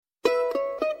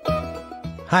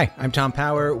Hi, I'm Tom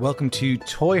Power. Welcome to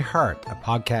Toy Heart, a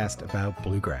podcast about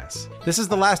bluegrass. This is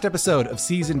the last episode of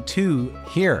Season 2.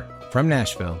 Here from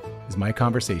Nashville is my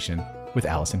conversation with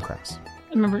Alison Krauss.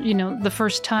 I remember, the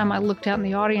first time I looked out in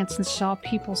the audience and saw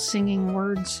people singing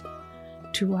words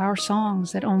to our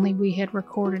songs that only we had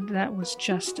recorded. That was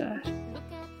just a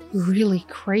really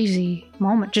crazy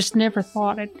moment. Just never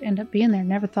thought it'd end up being there.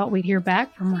 Never thought we'd hear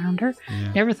back from Rounder.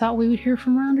 Yeah. Never thought we would hear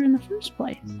from Rounder in the first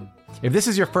place. If this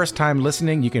is your first time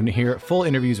listening, you can hear full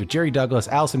interviews with Jerry Douglas,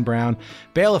 Alison Brown,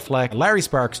 Bela Fleck, Larry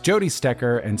Sparks, Jody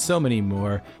Stecker, and so many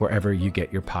more wherever you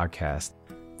get your podcast.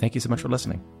 Thank you so much for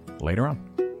listening. Later on.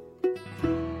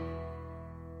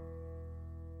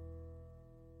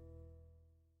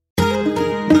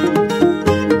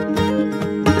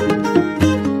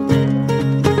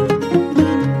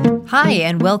 Hi,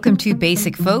 and welcome to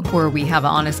Basic Folk, where we have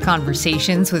honest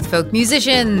conversations with folk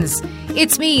musicians.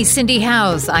 It's me, Cindy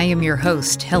Howes. I am your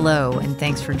host. Hello, and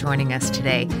thanks for joining us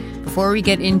today. Before we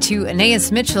get into Anais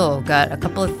Mitchell, got a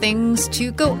couple of things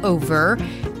to go over.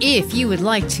 If you would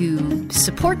like to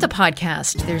support the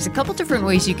podcast, there's a couple different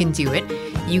ways you can do it.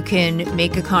 You can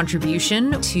make a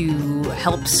contribution to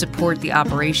help support the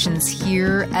operations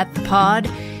here at the pod.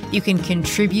 You can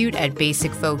contribute at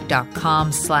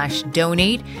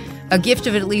basicfolk.com/donate. A gift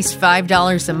of at least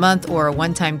 $5 a month or a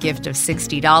one-time gift of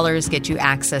 $60 get you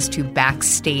access to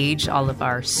Backstage, all of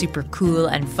our super cool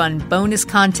and fun bonus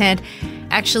content.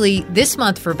 Actually, this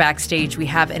month for Backstage, we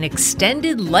have an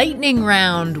extended lightning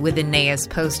round with Anais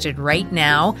posted right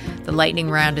now. The lightning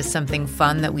round is something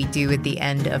fun that we do at the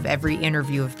end of every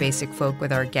interview of Basic Folk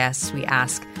with our guests. We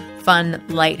ask fun,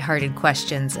 lighthearted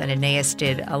questions, and Anais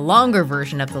did a longer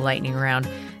version of the lightning round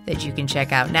that you can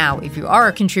check out now. If you are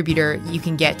a contributor, you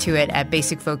can get to it at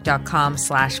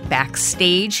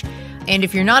basicfolk.com/backstage. And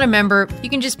if you're not a member, you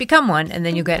can just become one, and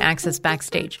then you'll get access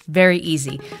backstage. Very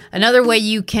easy. Another way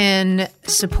you can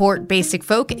support Basic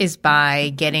Folk is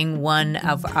by getting one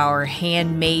of our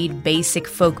handmade Basic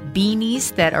Folk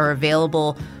beanies that are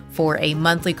available for a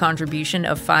monthly contribution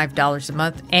of $5 a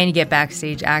month, and you get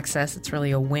backstage access. It's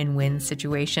really a win-win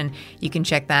situation. You can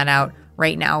check that out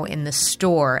right now in the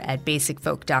store at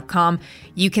basicfolk.com.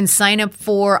 You can sign up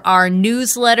for our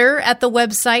newsletter at the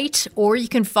website, or you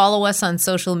can follow us on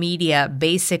social media,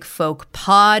 Basic Folk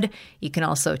Pod. You can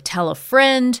also tell a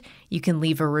friend. You can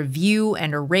leave a review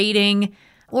and a rating,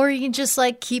 or you can just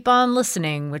keep on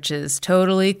listening, which is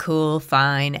totally cool,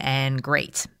 fine, and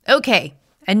great. Okay.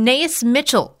 Anais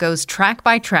Mitchell goes track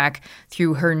by track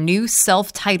through her new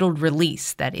self-titled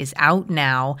release that is out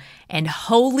now, and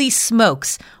holy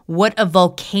smokes, what a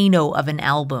volcano of an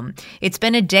album. It's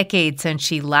been a decade since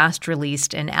she last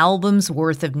released an album's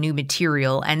worth of new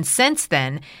material, and since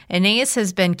then, Anais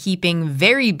has been keeping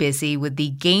very busy with the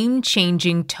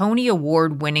game-changing Tony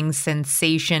Award-winning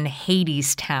sensation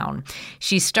Hadestown.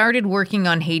 She started working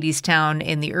on Hadestown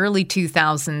in the early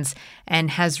 2000s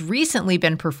and has recently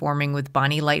been performing with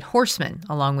Bonnie Light Horseman,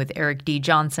 along with Eric D.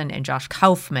 Johnson and Josh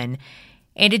Kaufman.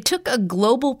 And it took a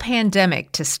global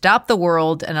pandemic to stop the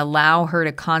world and allow her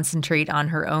to concentrate on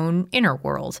her own inner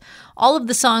world. All of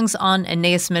the songs on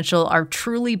Anais Mitchell are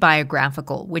truly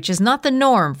biographical, which is not the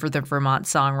norm for the Vermont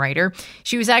songwriter.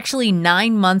 She was actually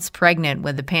 9 months pregnant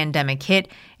when the pandemic hit,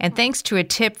 and thanks to a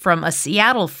tip from a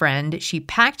Seattle friend, she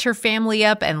packed her family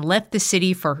up and left the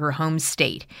city for her home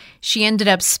state. She ended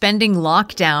up spending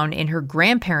lockdown in her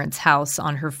grandparents' house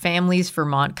on her family's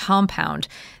Vermont compound.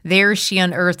 There, she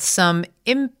unearthed some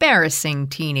embarrassing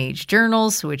teenage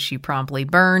journals, which she promptly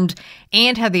burned,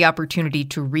 and had the opportunity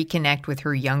to reconnect with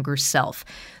her younger self.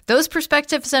 Those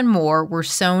perspectives and more were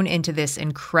sewn into this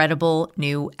incredible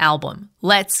new album.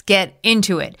 Let's get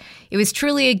into it. It was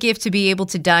truly a gift to be able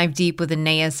to dive deep with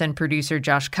Anais and producer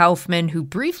Josh Kaufman, who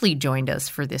briefly joined us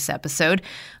for this episode.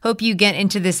 Hope you get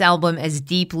into this album as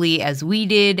deeply as we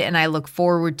did, and I look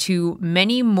forward to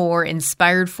many more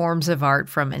inspired forms of art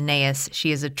from Anais.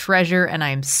 She is a treasure, and I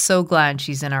am so glad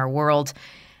she's in our world.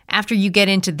 After you get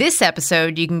into this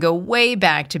episode, you can go way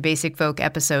back to Basic Folk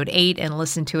episode 8 and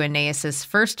listen to Anais's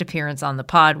first appearance on the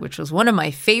pod, which was one of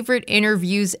my favorite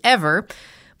interviews ever.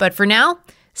 But for now,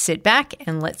 sit back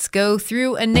and let's go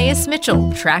through Anais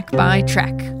Mitchell track by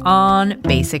track on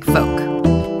Basic Folk.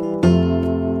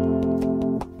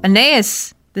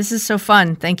 Anais, this is so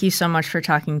fun. Thank you so much for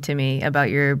talking to me about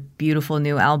your beautiful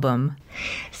new album.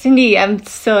 Cindy, I'm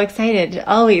so excited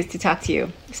always to talk to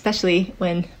you, especially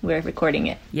when we're recording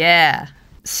it. Yeah.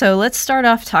 So let's start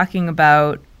off talking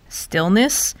about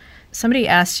Stillness. Somebody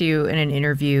asked you in an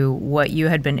interview what you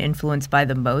had been influenced by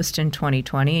the most in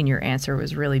 2020, and your answer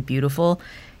was really beautiful.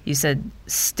 You said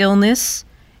stillness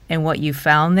and what you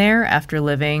found there after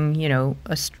living,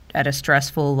 at a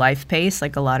stressful life pace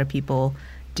like a lot of people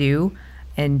do.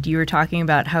 And you were talking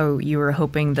about how you were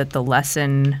hoping that the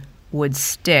lesson would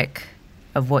stick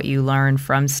of what you learned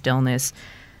from stillness.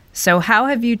 So how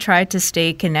have you tried to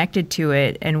stay connected to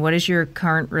it, and what is your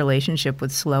current relationship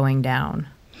with slowing down?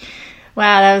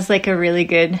 Wow, that was like a really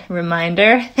good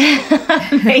reminder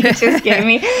that you just gave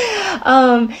me.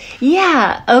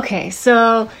 Okay.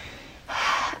 So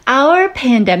our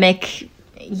pandemic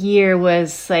year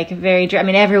was like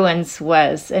everyone's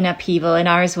was an upheaval, and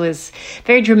ours was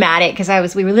very dramatic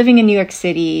because we were living in New York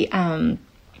City.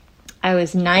 I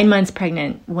was 9 months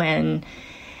pregnant when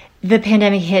the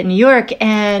pandemic hit New York,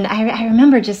 and I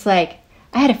remember just like,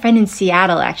 I had a friend in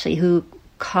Seattle actually who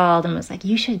called and was like,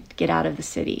 you should get out of the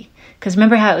city. Because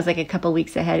remember how it was like a couple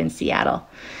weeks ahead in Seattle.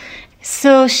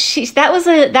 So that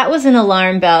was an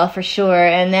alarm bell for sure.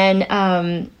 And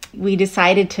then we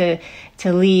decided to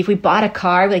leave. We bought a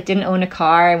car. We didn't own a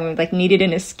car, and we needed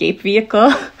an escape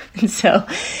vehicle. And so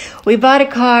we bought a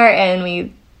car and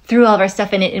we threw all of our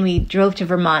stuff in it, and we drove to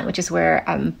Vermont, which is where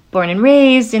I'm born and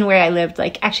raised and where I lived.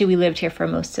 Actually, we lived here for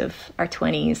most of our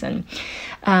 20s.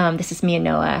 And this is me and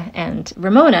Noah and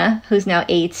Ramona, who's now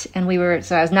 8. And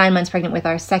so I was 9 months pregnant with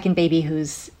our second baby,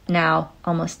 who's now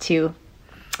almost 2.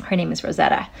 Her name is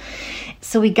Rosetta.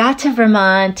 So we got to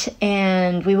Vermont,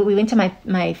 and we went to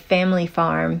my family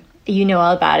farm. You know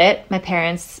all about it. My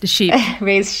parents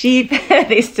raised sheep.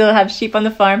 They still have sheep on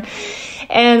the farm.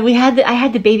 And I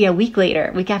had the baby a week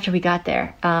after we got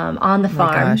there, on the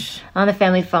farm, on the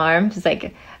family farm. It was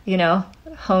like,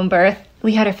 home birth.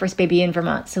 We had our first baby in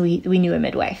Vermont, so we knew a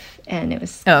midwife, and it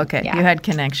was... Oh, okay. Yeah. You had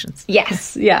connections.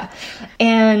 Yes, yeah.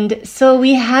 And so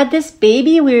we had this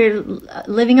baby. We were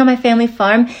living on my family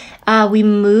farm. We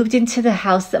moved into the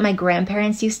house that my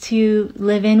grandparents used to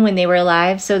live in when they were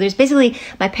alive. So there's basically,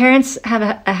 my parents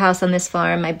have a house on this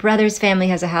farm. My brother's family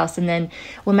has a house. And then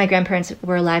when my grandparents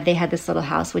were alive, they had this little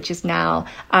house, which is now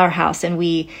our house. And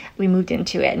we moved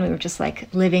into it, and we were just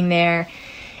living there.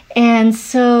 And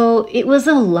so it was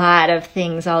a lot of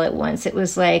things all at once. It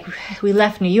was like we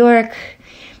left New York,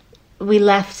 we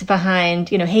left behind,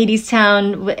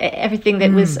 Hadestown, everything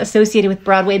that was associated with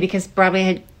Broadway, because Broadway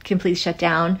had completely shut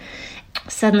down.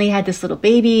 Suddenly had this little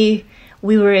baby.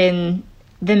 We were in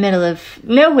the middle of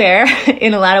nowhere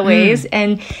in a lot of ways.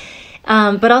 And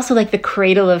but also the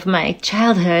cradle of my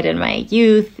childhood and my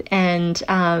youth. And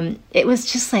it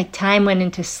was just time went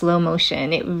into slow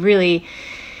motion. It really...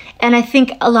 And I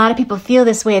think a lot of people feel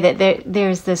this way, that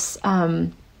there's this,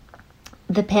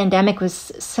 the pandemic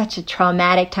was such a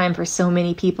traumatic time for so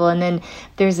many people. And then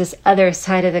there's this other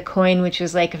side of the coin, which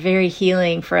was very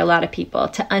healing for a lot of people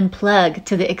to unplug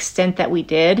to the extent that we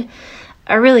did.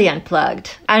 I really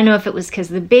unplugged. I don't know if it was because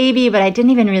of the baby, but I didn't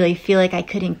even really feel like I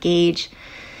could engage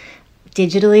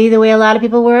digitally the way a lot of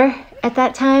people were at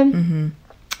that time. Mm-hmm.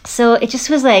 So it just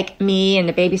was me and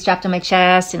the baby strapped on my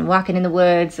chest and walking in the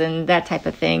woods and that type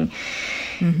of thing.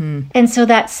 Mm-hmm. And so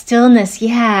that stillness,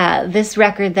 this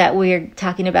record that we're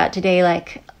talking about today,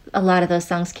 a lot of those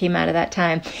songs came out of that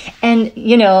time. And,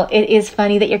 it is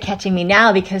funny that you're catching me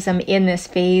now, because I'm in this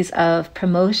phase of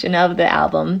promotion of the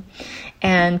album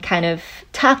and kind of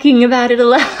talking about it a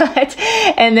lot,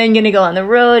 and then going to go on the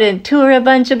road and tour a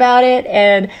bunch about it.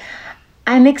 And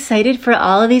I'm excited for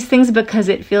all of these things because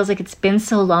it feels like it's been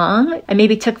so long. I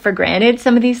maybe took for granted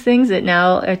some of these things that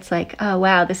now it's oh,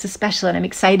 wow, this is special, and I'm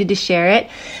excited to share it.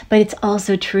 But it's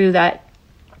also true that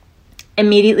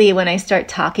immediately when I start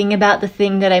talking about the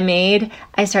thing that I made,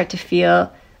 I start to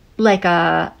feel like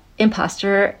a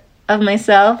imposter of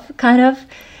myself, kind of.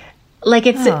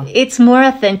 It's more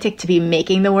authentic to be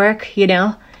making the work,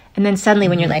 And then suddenly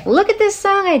when you're look at this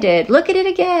song I did, look at it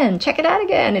again, check it out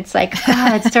again. It's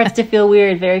it starts to feel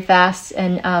weird very fast.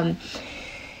 And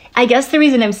I guess the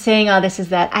reason I'm saying all this is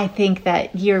that I think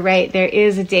that you're right. There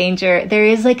is a danger. There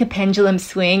is a pendulum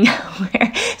swing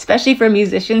where, especially for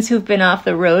musicians who've been off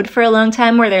the road for a long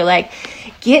time, where they're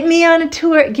get me on a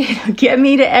tour, get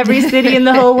me to every city in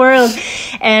the whole world.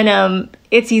 And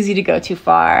it's easy to go too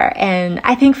far. And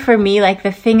I think for me,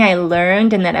 the thing I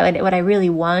learned and what I really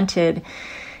wanted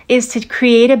is to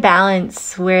create a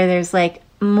balance where there's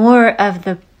more of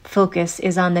the focus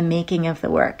is on the making of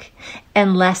the work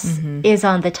and less is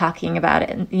on the talking about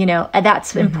it. And,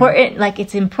 that's important.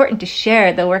 It's important to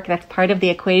share the work. That's part of the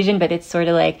equation, but it's sort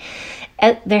of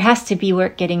there has to be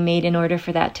work getting made in order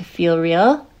for that to feel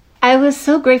real. I was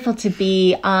so grateful to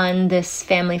be on this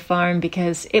family farm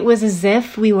because it was as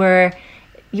if we were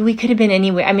we could have been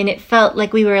anywhere. I mean, it felt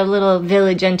like we were a little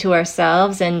village unto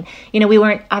ourselves. And, we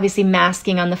weren't obviously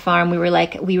masking on the farm. We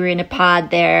were in a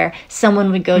pod there.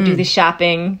 Someone would go do the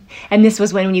shopping. And this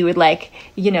was when you would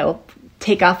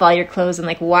take off all your clothes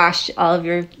and wash all of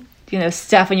your,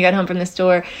 stuff when you got home from the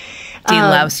store.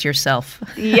 Delouse yourself.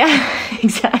 Yeah,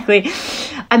 exactly.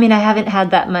 I mean, I haven't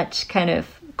had that much kind of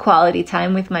quality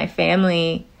time with my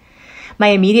family, my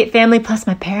immediate family, plus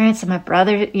my parents and my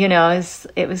brother.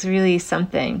 It was really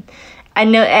something. I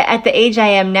know at the age I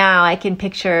am now, I can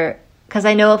picture, because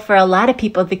I know for a lot of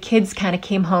people, the kids kind of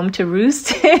came home to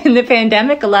roost in the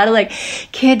pandemic. A lot of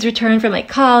kids returned from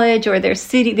college or they're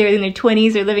in their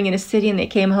 20s, they're living in a city and they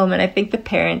came home. And I think the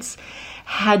parents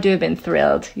had to have been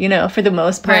thrilled, for the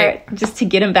most part, right, just to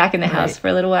get them back in the house for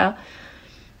a little while.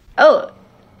 Oh,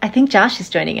 I think Josh is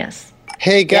joining us.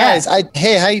 Hey guys,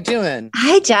 hey, how you doing?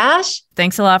 Hi, Josh.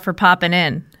 Thanks a lot for popping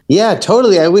in. Yeah,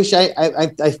 totally. I wish I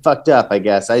fucked up, I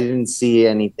guess. I didn't see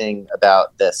anything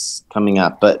about this coming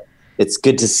up, but it's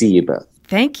good to see you both.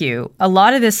 Thank you. A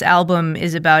lot of this album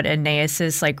is about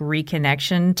Aeneas's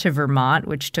reconnection to Vermont,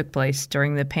 which took place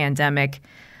during the pandemic.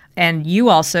 And you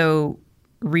also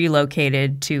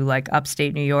relocated to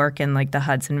upstate New York and the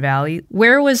Hudson Valley.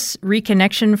 Where was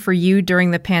reconnection for you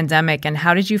during the pandemic, and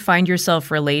how did you find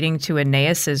yourself relating to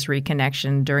Aeneas's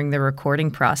reconnection during the recording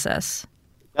process?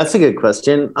 That's a good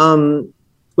question.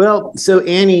 Well, so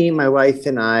Annie, my wife,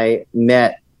 and I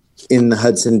met in the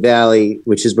Hudson Valley,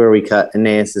 which is where we cut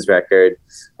Aeneas's record.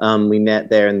 We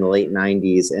met there in the late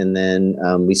 90s, and then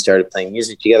we started playing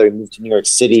music together. We moved to New York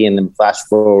City, and then flash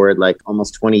forward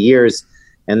almost 20 years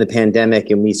and the pandemic,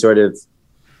 and we sort of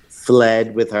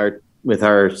fled with our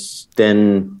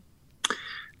then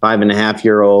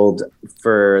 5.5-year-old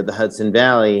for the Hudson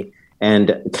Valley,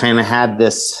 and kind of had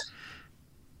this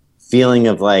feeling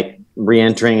of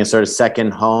re-entering a sort of second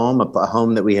home, a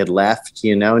home that we had left,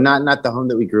 not the home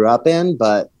that we grew up in,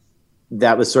 but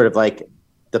that was sort of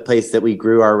the place that we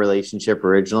grew our relationship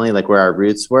originally, where our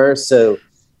roots were. So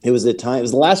it was the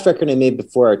last record I made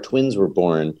before our twins were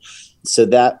born. So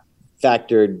that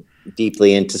factored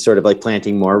deeply into sort of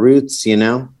planting more roots,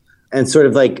 and sort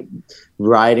of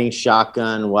riding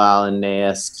shotgun while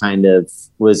Aeneas kind of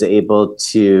was able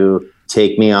to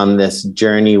take me on this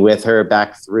journey with her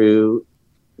back through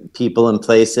people and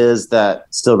places that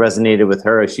still resonated with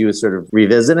her as she was sort of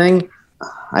revisiting.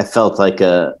 I felt like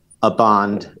a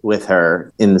bond with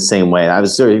her in the same way. I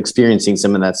was sort of experiencing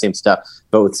some of that same stuff,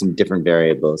 but with some different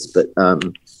variables. But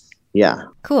yeah.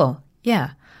 Cool.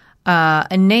 Yeah.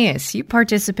 Aeneas, you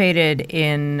participated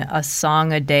in a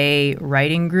song a day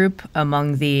writing group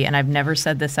among the, and I've never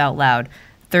said this out loud,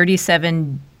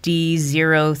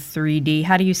 37D03D.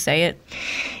 How do you say it?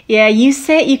 Yeah, you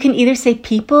can either say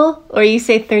people or you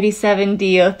say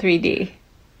 37D03D.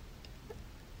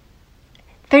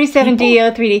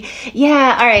 37D03D.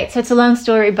 Yeah, all right. So it's a long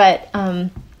story, but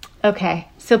okay.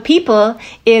 So People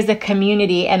is a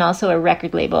community and also a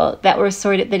record label that is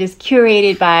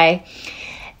curated by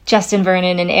Justin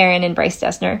Vernon and Aaron and Bryce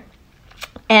Dessner.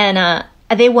 And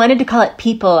they wanted to call it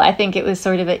People. I think it was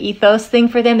sort of an ethos thing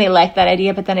for them. They liked that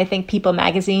idea, but then I think People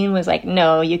magazine was like,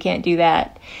 no, you can't do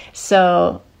that.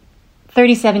 So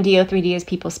 37D03D is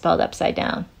People spelled upside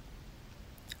down.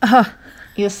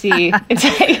 You'll see. It's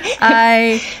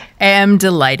I am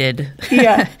delighted.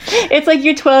 Yeah. It's like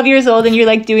you're 12 years old and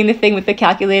you're doing the thing with the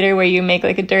calculator where you make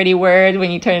a dirty word when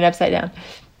you turn it upside down.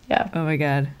 Yeah. Oh my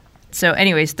God. So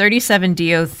anyways,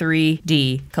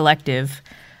 37D03D Collective,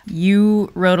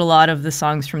 you wrote a lot of the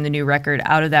songs from the new record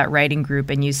out of that writing group,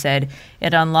 and you said,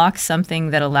 it unlocked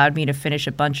something that allowed me to finish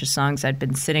a bunch of songs I'd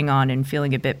been sitting on and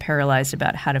feeling a bit paralyzed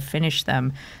about how to finish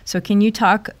them. So can you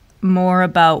talk more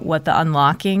about what the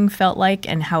unlocking felt like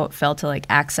and how it felt to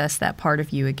access that part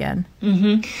of you again?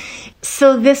 Mm-hmm.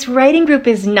 So this writing group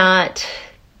is not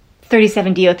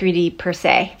 37D03D per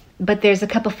se, but there's a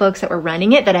couple folks that were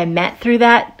running it that I met through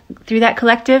that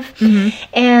collective. Mm-hmm.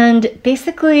 And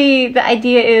basically the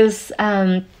idea is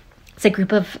it's a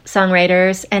group of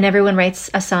songwriters and everyone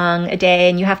writes a song a day,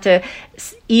 and you have to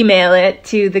email it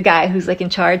to the guy who's in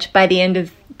charge by the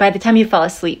time you fall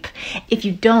asleep. If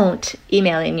you don't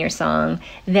email in your song,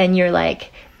 then you're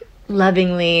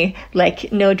lovingly,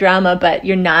 no drama, but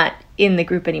you're not in the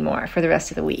group anymore for the rest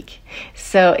of the week.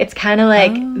 So it's kind of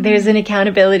there's an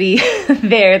accountability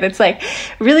there that's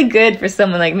really good for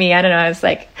someone like me. I don't know. I was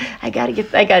I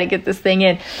gotta get this thing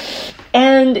in.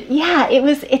 And yeah,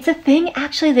 it's a thing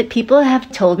actually that people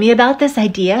have told me about this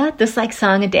idea, this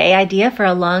song a day idea for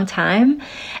a long time.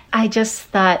 I just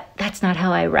thought, that's not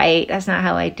how I write. That's not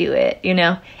how I do it,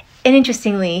 And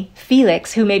interestingly,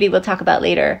 Felix, who maybe we'll talk about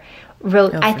later,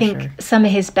 wrote, I think, some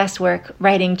of his best work,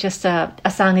 writing just a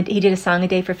song. He did a song a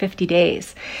day for 50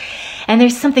 days. And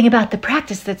there's something about the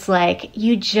practice that's like,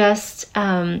 you just,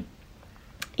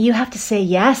 you have to say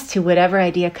yes to whatever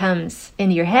idea comes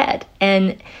into your head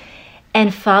and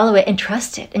follow it and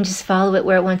trust it and just follow it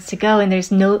where it wants to go. And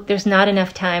there's not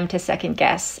enough time to second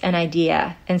guess an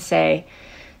idea and say,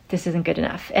 this isn't good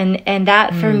enough. And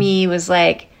that for me was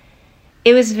like,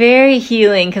 it was very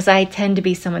healing, because I tend to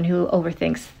be someone who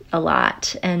overthinks a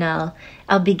lot, and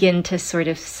I'll begin to sort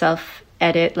of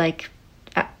self-edit, like,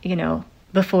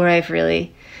 before I've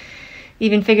really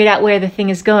even figured out where the thing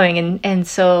is going. And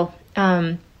so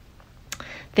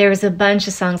there was a bunch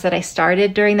of songs that I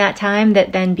started during that time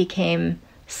that then became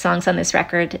songs on this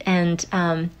record. And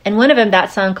one of them,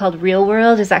 that song called Real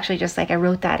World, is actually just like, I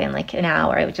wrote that in like an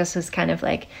hour. It just was kind of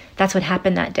like, that's what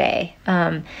happened that day.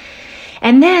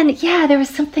 And then, there was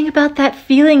something about that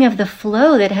feeling of the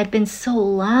flow that had been so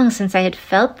long since I had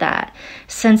felt that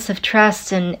sense of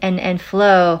trust and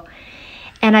flow.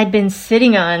 And I'd been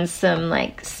sitting on some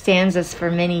like stanzas for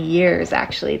many years,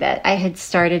 actually, that I had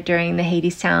started during the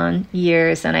Hadestown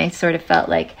years. And I sort of felt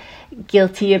like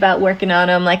guilty about working on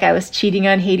them, like I was cheating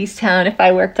on Hadestown if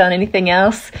I worked on anything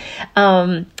else.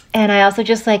 And I also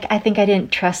just I think I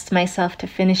didn't trust myself to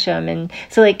finish them. And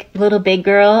so like Little Big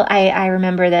Girl, I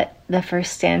remember that the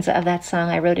first stanza of that song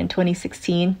I wrote in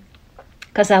 2016,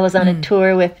 because I was on a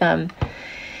tour with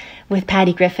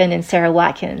Patty Griffin and Sarah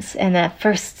Watkins. And that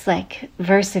first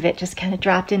verse of it just kind of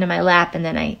dropped into my lap. And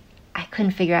then I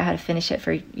couldn't figure out how to finish it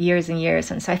for years and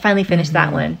years. And so I finally finished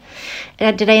that one.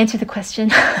 Did I answer the question?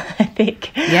 I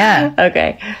think. Yeah.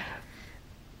 Okay.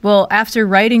 Well, after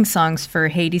writing songs for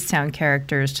Hadestown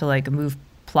characters to move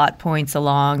plot points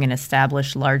along and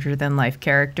establish larger-than-life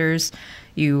characters,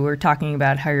 you were talking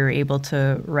about how you're able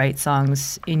to write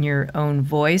songs in your own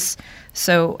voice.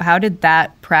 So how did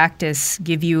that practice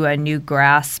give you a new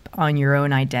grasp on your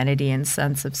own identity and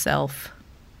sense of self?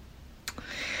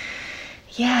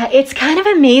 Yeah, it's kind of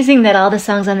amazing that all the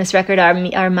songs on this record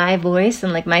are my voice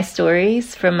and my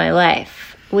stories from my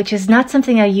life, which is not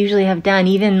something I usually have done,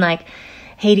 even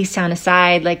Hadestown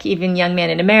aside, even Young Man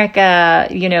in America,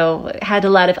 had a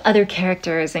lot of other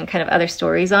characters and kind of other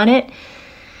stories on it.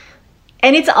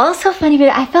 And it's also funny, but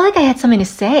I felt like I had something to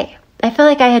say. I felt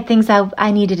like I had things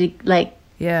I needed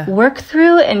to work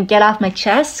through and get off my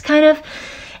chest, kind of.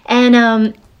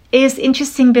 And it was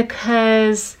interesting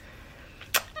because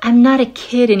I'm not a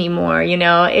kid anymore,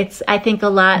 I think a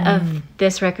lot of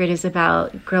this record is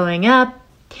about growing up.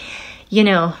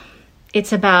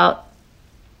 It's about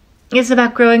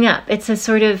growing up.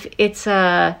 It's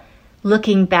a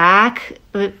looking back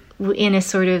in a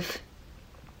sort of,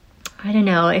 I don't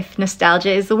know if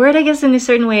nostalgia is the word. I guess in a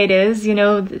certain way it is.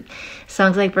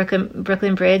 Songs like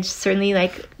Brooklyn Bridge,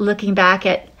 certainly looking back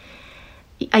at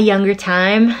a younger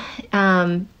time.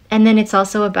 And then it's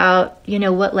also about,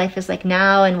 what life is like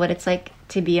now and what it's like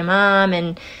to be a mom.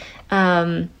 And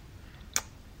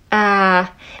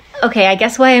okay, I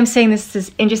guess why I'm saying this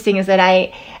is interesting is that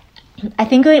I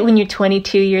think when you're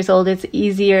 22 years old, it's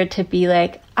easier to be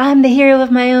I'm the hero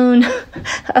of my own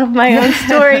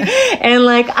story. And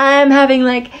I'm having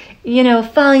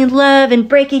falling in love and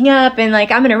breaking up and I'm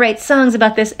going to write songs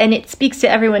about this. And it speaks to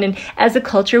everyone. And as a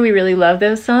culture, we really love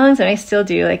those songs. And I still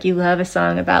do. You love a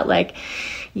song about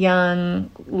young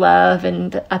love and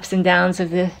the ups and downs of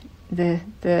the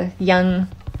young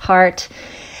heart.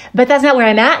 But that's not where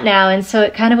I'm at now. And so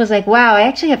it kind of was wow, I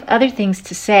actually have other things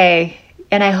to say.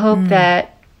 And I hope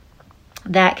that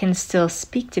can still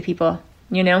speak to people,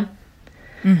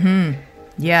 Mm-hmm.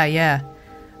 Yeah.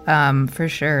 For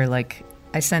sure.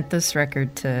 I sent this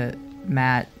record to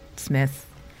Matt Smith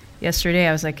yesterday.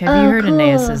 I was like, have you heard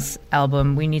Aeneas's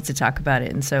album? We need to talk about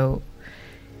it. And so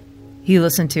he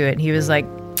listened to it and he was like,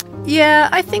 yeah,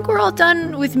 I think we're all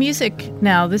done with music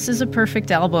now. This is a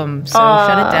perfect album. So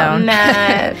shut it down.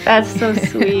 Matt, that's so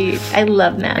sweet. I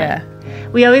love Matt. Yeah.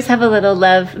 We always have a little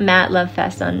Matt love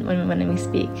fest on when we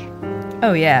speak.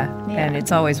 Oh, yeah. And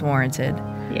it's always warranted.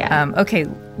 Yeah. Okay,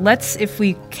 let's, if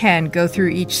we can, go through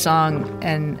each song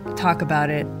and talk about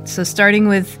it. So starting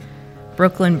with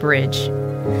Brooklyn Bridge.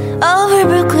 Over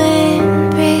Brooklyn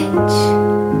Bridge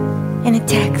in a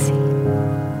taxi.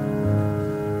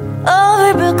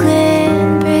 Over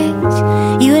Brooklyn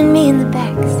Bridge, you and me in the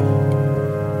backseat.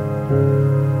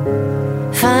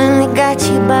 Finally got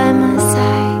you by my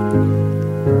side.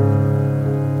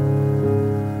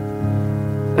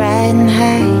 Riding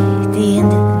high at the end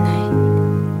of the night.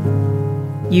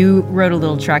 You wrote a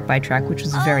little track by track, which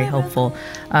was very helpful.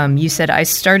 You said, I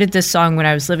started this song when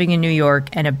I was living in New York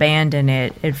and abandoned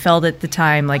it. It felt at the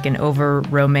time like an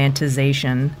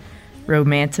over-romanticization.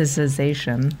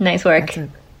 romanticization. Nice work.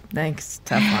 Thanks,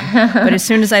 tough one. But as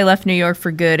soon as I left New York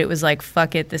for good, it was like,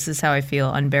 fuck it, this is how I feel,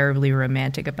 unbearably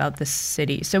romantic about this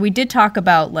city. So we did talk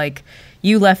about, like,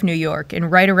 you left New York,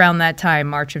 and right around that time,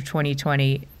 March of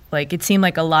 2020, like, it seemed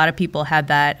like a lot of people had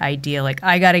that idea, like,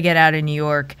 I got to get out of New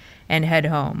York and head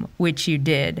home, which you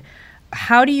did.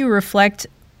 How do you reflect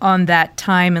on that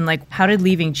time, and, like, how did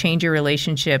leaving change your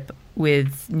relationship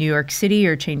with New York City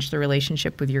or change the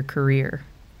relationship with your career?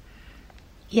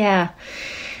 Yeah.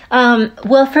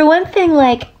 Well, for one thing,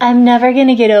 like, I'm never going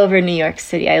to get over New York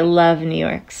City. I love New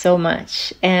York so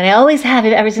much. And I always have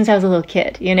it ever since I was a little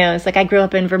kid. You know, it's like I grew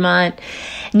up in Vermont.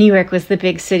 New York was the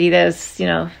big city that was, you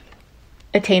know,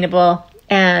 attainable.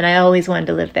 And I always wanted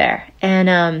to live there. And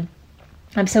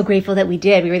I'm so grateful that we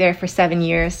did. We were there for 7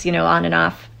 years, you know, on and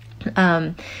off,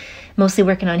 mostly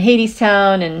working on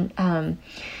Hadestown. And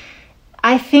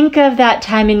I think of that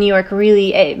time in New York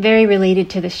really very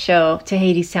related to the show, to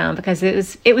Hadestown, because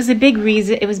it was a big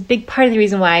reason. It was a big part of the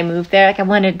reason why I moved there. Like, I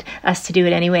wanted us to do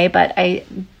it anyway, but I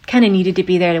kind of needed to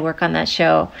be there to work on that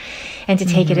show and to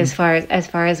take it as far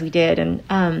as we did. And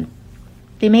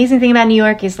the amazing thing about New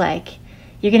York is, like,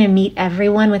 you're going to meet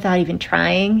everyone without even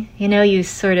trying. You know, you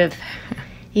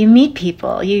meet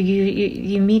people.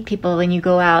 You meet people when you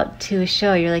go out to a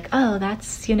show. You're like, oh,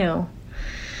 that's, you know,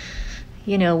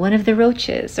 one of the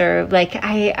Roaches, or like,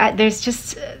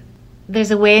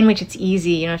 there's a way in which it's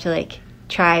easy, you know, to, like,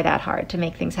 try that hard to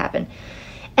make things happen.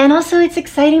 And also it's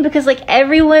exciting because, like,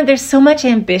 there's so much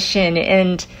ambition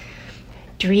and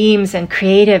dreams and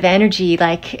creative energy.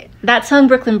 Like, that song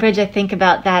Brooklyn Bridge, I think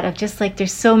about that, of just, like,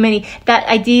 there's so many, that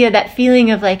idea, that feeling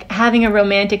of, like, having a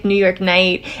romantic New York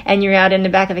night and you're out in the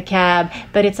back of a cab,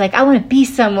 but it's like, I want to be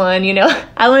someone, you know,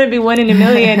 I want to be one in a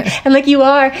million. And, like,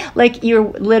 you're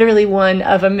literally one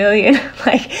of a million.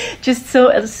 Like, just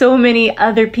so many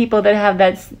other people that have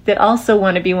that also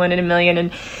want to be one in a million.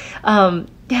 And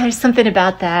yeah, there's something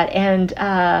about that. And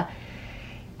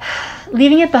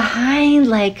leaving it behind,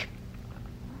 like,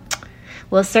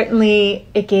 well, certainly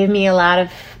it gave me a lot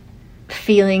of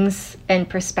feelings and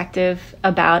perspective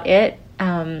about it.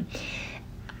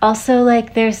 Also,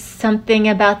 like, there's something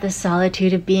about the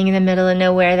solitude of being in the middle of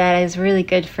nowhere that is really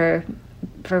good for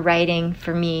writing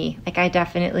for me. Like, I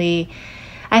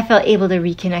felt able to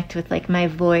reconnect with, like, my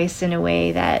voice in a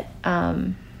way that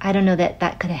I don't know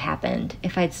that could have happened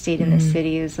if I'd stayed in the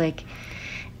city. It was like,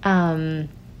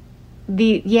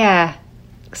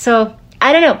 so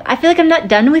I don't know. I feel like I'm not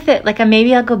done with it. Like,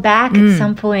 maybe I'll go back at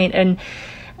some point, and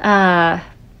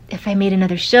if I made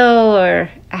another show, or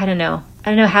I don't know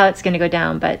how it's going to go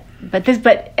down. But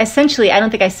essentially, I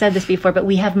don't think I said this before, but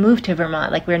we have moved to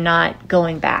Vermont. Like, we're not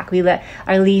going back.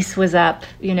 Our lease was up,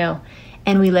 you know,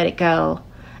 and we let it go.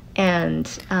 And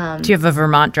do you have a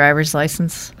Vermont driver's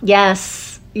license?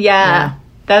 Yes. Yeah.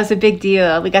 That was a big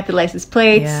deal. We got the license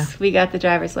plates. Yeah. We got the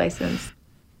driver's license.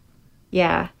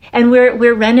 Yeah. And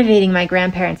we're renovating my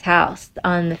grandparents' house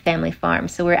on the family farm.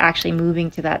 So we're actually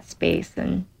moving to that space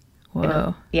and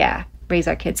raise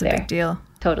our kids there. Big deal.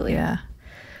 Totally. Yeah.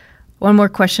 One more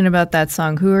question about that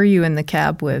song. Who are you in the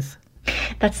cab with?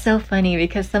 That's so funny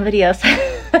because somebody else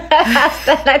asked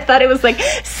that. I thought it was, like,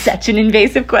 such an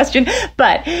invasive question.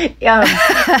 But no,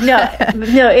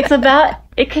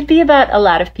 it could be about a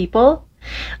lot of people.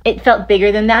 It felt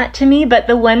bigger than that to me. But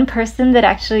the one person that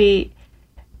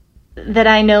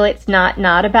I know it's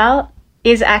not about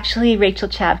is actually Rachel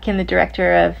Chavkin, the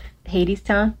director of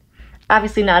Hadestown.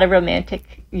 Obviously not a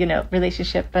romantic, you know,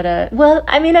 relationship, but I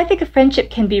think a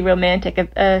friendship can be romantic.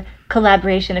 A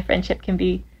collaboration, a friendship can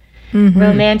be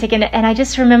romantic. And I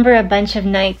just remember a bunch of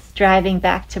nights driving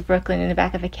back to Brooklyn in the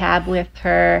back of a cab with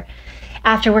her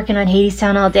after working on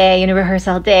Hadestown all day and rehearse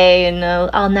all day and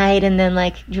all night, and then,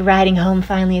 like, riding home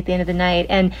finally at the end of the night.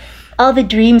 And all the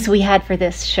dreams we had for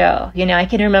this show. You know, I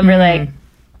can remember like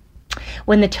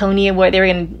when the Tony Award, they were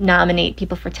going to nominate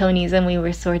people for Tonys, and we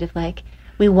were sort of like,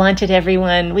 we wanted,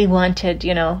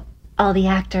 you know, all the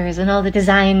actors and all the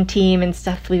design team and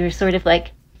stuff. We were sort of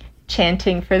like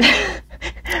chanting for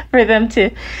them to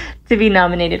be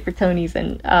nominated for Tonys,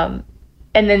 and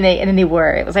then they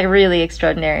were. It was, like, really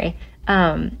extraordinary.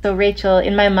 So Rachel,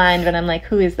 in my mind, when I'm like,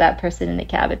 who is that person in the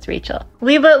cab? It's Rachel.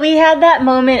 We had that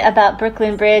moment about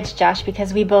Brooklyn Bridge, Josh,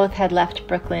 because we both had left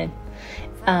Brooklyn,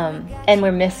 and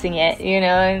we're missing it, you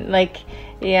know, and, like,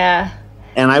 yeah.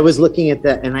 And I was looking at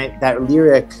that, and that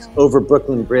lyric over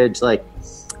Brooklyn Bridge, like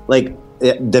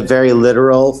the very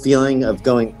literal feeling of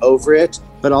going over it,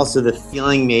 but also the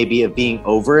feeling maybe of being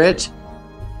over it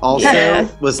also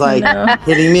was, like,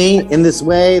 hitting me in this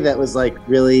way that was, like,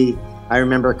 really. I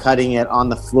remember cutting it on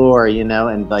the floor, you know,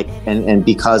 and, like, and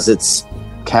because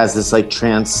has this, like,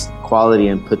 trance quality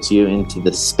and puts you into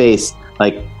the space.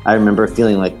 Like, I remember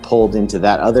feeling like pulled into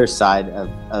that other side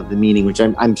of the meaning, which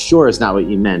I'm sure is not what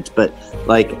you meant, but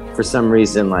like for some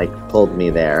reason, like pulled me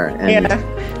there. And,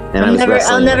 and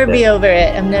I'll never be over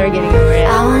it. I'm never getting over it.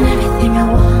 I want everything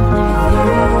I want.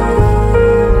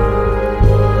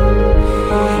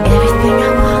 Everything I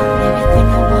want, everything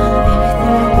I want, everything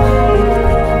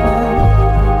I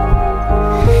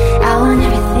want. I want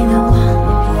everything I want.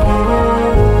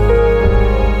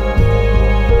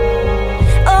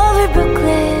 Over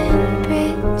Brooklyn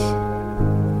Bridge.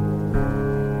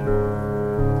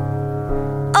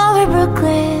 Over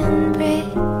Brooklyn Bridge.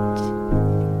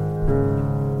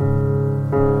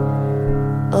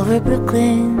 Over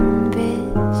Brooklyn Bridge.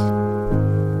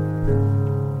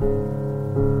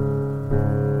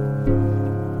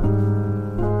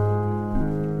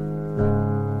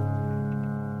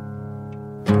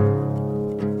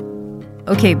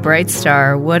 Okay, Bright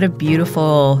Star, what a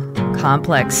beautiful,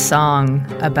 complex song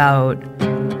about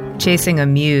chasing a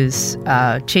muse,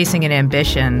 chasing an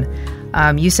ambition.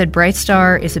 You said Bright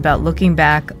Star is about looking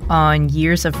back on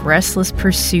years of restless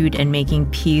pursuit and making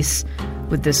peace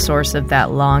with the source of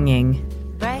that longing.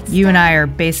 You and I are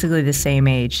basically the same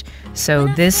age, so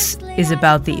this is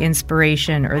about the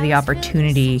inspiration or the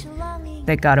opportunity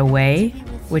that got away,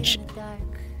 which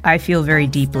I feel very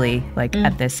deeply, like,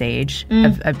 at this age,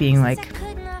 of being like,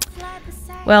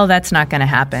 well, that's not going to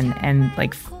happen, and,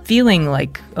 like, feeling,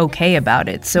 like, okay about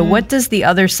it. So what does the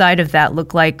other side of that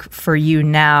look like for you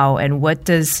now, and what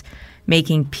does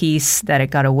making peace that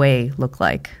it got away look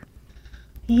like?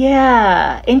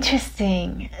 Yeah,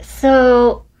 interesting.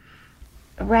 So,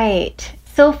 right.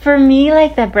 So for me,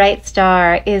 like, the bright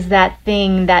star is that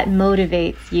thing that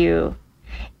motivates you,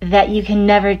 that you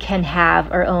never can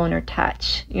have or own or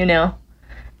touch, you know?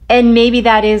 And maybe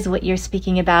that is what you're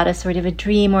speaking about, a sort of a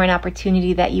dream or an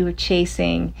opportunity that you were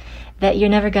chasing, that you're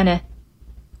never gonna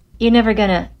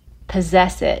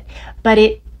possess it, but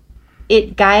it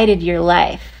guided your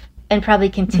life and probably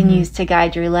continues to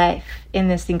guide your life in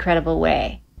this incredible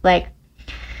way. Like,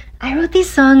 I wrote these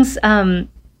songs a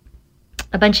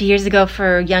bunch of years ago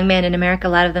for Young Man in America. A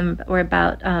lot of them were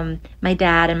about my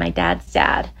dad and my dad's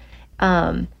dad.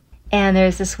 And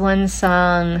there's this one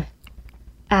song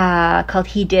called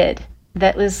He Did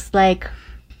that was like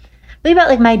really about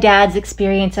like my dad's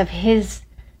experience of his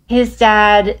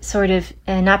dad sort of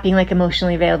not being like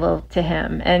emotionally available to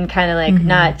him and kind of like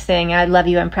not saying I love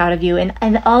you, I'm proud of you,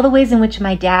 and all the ways in which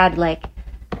my dad like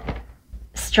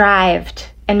strived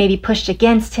and maybe pushed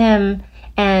against him,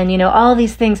 and you know, all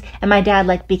these things, and my dad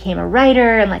like became a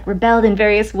writer and like rebelled in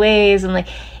various ways, and like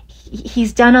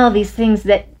he's done all these things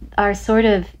that are sort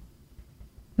of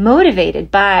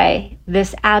motivated by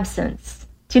this absence.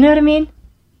 Do you know what I mean?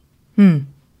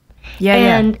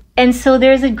 Yeah. And so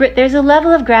there's a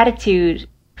level of gratitude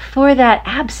for that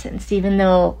absence, even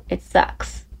though it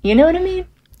sucks. You know what I mean?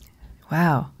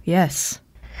 Wow. Yes.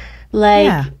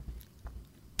 Like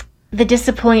the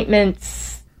disappointments.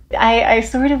 I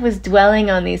sort of was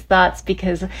dwelling on these thoughts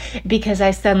because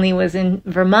I suddenly was in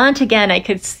Vermont again. I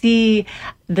could see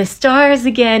the stars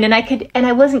again, and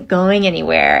I wasn't going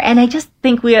anywhere. And I just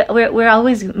think we're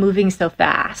always moving so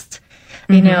fast.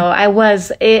 You know, I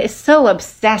was so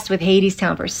obsessed with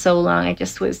Hadestown for so long. I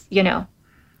just was, you know,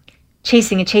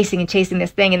 chasing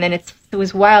this thing, and then it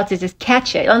was wild to just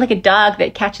catch it. I'm like a dog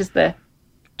that catches the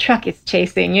truck it's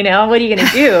chasing, you know. What are you going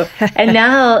to do? and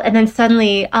then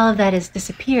suddenly all of that has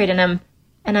disappeared, and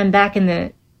I'm back in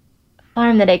the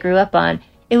farm that I grew up on.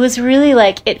 It was really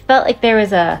like, it felt like there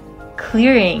was a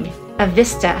clearing, a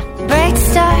vista. Bright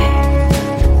star,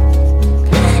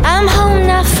 I'm home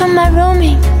now from my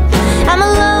roaming. I'm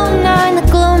alone now in the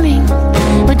gloaming,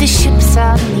 with the ships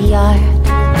out in the yard.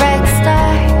 Bright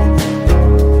star,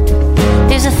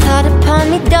 there's a thought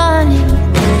upon me dawning.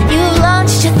 You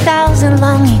launched 1,000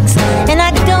 longings, and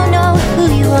I don't know who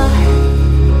you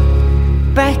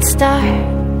are. Bright star,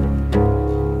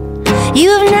 you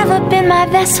have never been my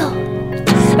vessel,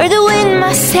 or the wind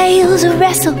my sails have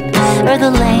wrestled, or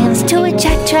the lands to which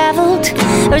I traveled,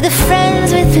 or the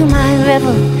friends with whom I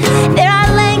reveled. There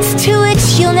are lengths to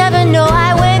which you'll never know.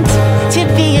 I went to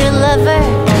be your lover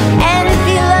and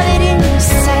beloved in your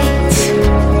sight.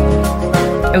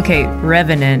 Okay,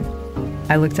 revenant.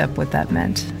 I looked up what that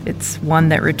meant. It's one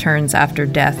that returns after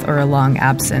death or a long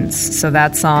absence. So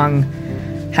that song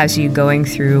has you going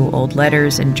through old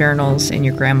letters and journals in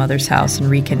your grandmother's house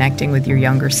and reconnecting with your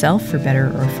younger self, for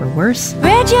better or for worse.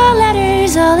 Read your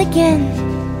letters all again.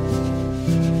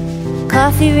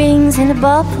 Coffee rings and a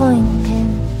ballpoint pen.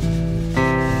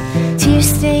 Tear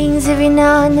stains every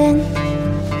now and then.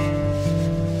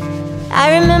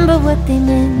 I remember what they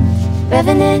meant.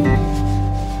 Revenant,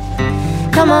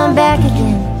 come on back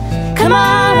again. Come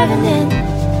on, Revenant,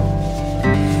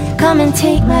 come and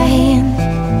take my hand.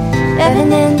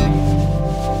 Revenant,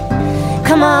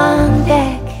 come on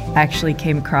back. I actually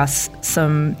came across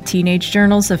some teenage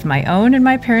journals of my own in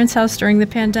my parents' house during the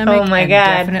pandemic. Oh my and God.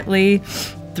 Definitely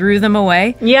threw them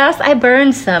away. Yes, I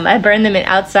burned some. I burned them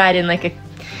outside in like a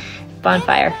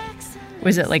bonfire.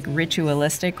 Was it like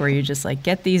ritualistic where you just like,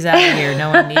 get these out of here,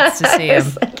 no one needs to see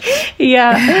them?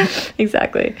 Yeah,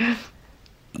 exactly.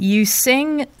 You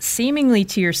sing seemingly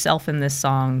to yourself in this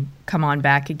song, Come On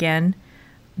Back Again.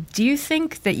 Do you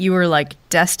think that you were like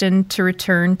destined to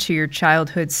return to your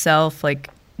childhood self?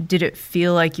 Like, did it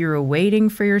feel like you were waiting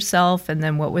for yourself? And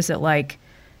then what was it like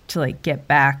to like get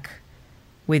back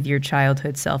with your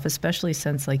childhood self, especially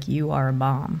since like you are a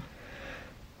mom?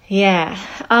 Yeah,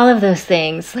 all of those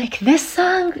things. Like this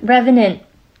song, Revenant,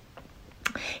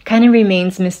 kind of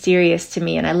remains mysterious to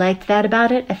me, and I liked that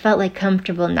about it. I felt like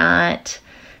comfortable not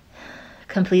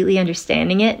completely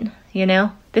understanding it, you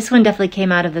know? This one definitely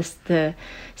came out of the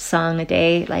song a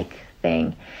day like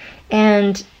thing.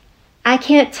 And I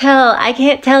can't tell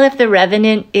if the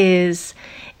Revenant is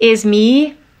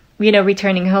me, you know,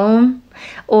 returning home,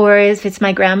 or if it's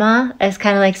my grandma as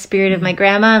kind of like spirit of my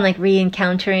grandma and like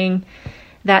re-encountering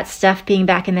that stuff, being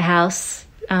back in the house.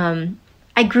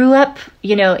 I grew up,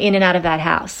 you know, in and out of that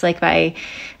house. Like my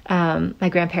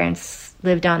grandparents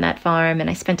lived on that farm, and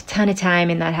I spent a ton of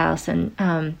time in that house. And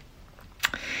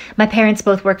my parents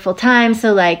both work full time,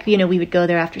 so like, you know, we would go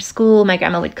there after school. My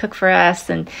grandma would cook for us,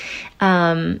 and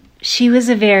she was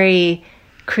a very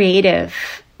creative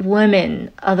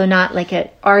woman, although not like an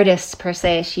artist per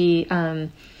se. She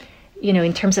you know,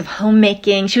 in terms of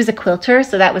homemaking, she was a quilter,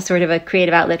 so that was sort of a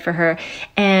creative outlet for her.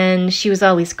 And she was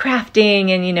always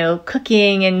crafting and, you know,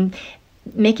 cooking and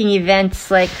making events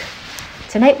like,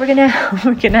 tonight we're gonna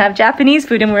have Japanese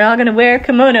food and we're all gonna wear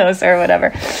kimonos or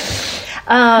whatever.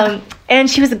 And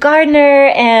she was a gardener,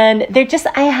 and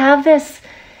I have this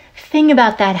thing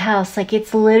about that house, like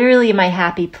it's literally my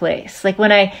happy place. Like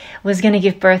when I was gonna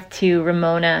give birth to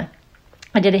Ramona,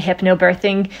 I did a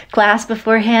hypnobirthing class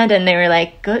beforehand, and they were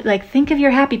like, "Go, like think of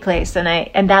your happy place,"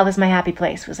 and that was my happy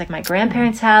place. It was like my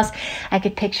grandparents' house. I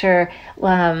could picture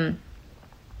laying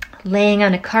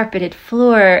on a carpeted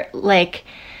floor, like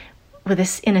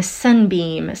in a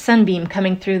sunbeam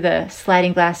coming through the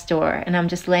sliding glass door, and I'm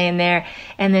just laying there,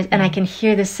 and I can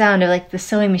hear the sound of like the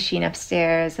sewing machine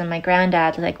upstairs, and my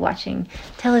granddad like watching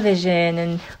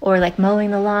television or like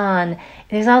mowing the lawn.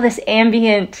 There's all this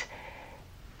ambient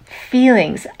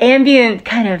feelings, ambient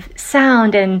kind of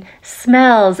sound and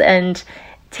smells and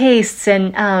tastes,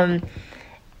 and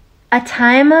a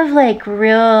time of like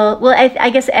real, well, I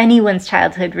guess anyone's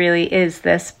childhood really is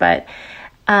this, but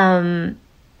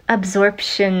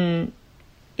absorption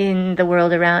in the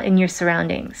world around, in your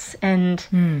surroundings, and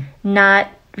not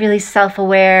really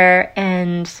self-aware,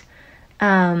 and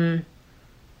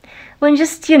when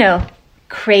just, you know,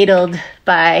 cradled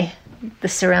by the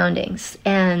surroundings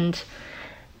and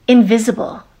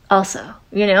invisible also,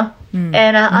 you know.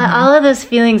 And all of those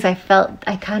feelings I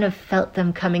kind of felt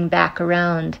them coming back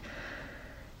around,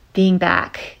 being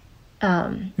back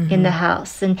in the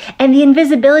house. And the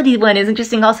invisibility one is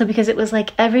interesting also because it was like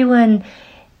everyone,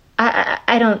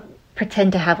 I don't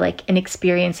pretend to have like an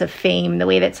experience of fame the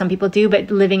way that some people do, but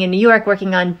living in New York,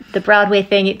 working on the Broadway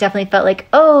thing, it definitely felt like,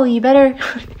 oh, you better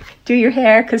do your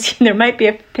hair because there might be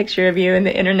a picture of you in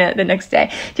the internet the next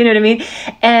day. Do you know what I mean?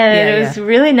 And it was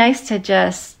really nice to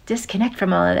just disconnect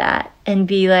from all of that and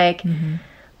be like,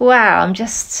 wow, I'm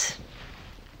just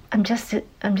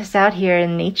out here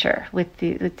in nature with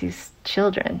these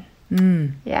children.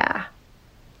 Yeah.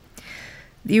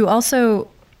 You also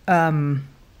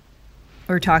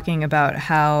were talking about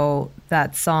how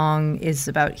that song is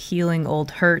about healing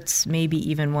old hurts, maybe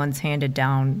even ones handed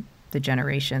down the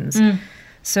generations.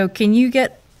 So can you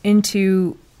get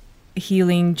into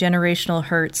healing generational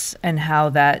hurts and how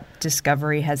that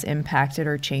discovery has impacted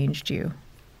or changed you?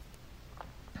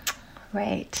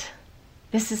 Right.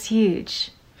 This is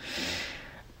huge.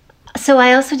 So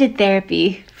I also did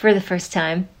therapy for the first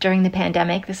time during the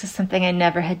pandemic. This is something I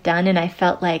never had done, and I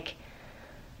felt like,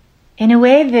 in a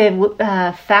way,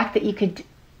 the fact that you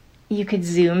could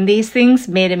Zoom these things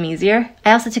made them easier.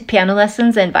 I also took piano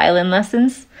lessons and violin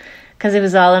lessons because it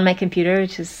was all on my computer,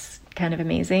 which is kind of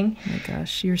amazing. Oh my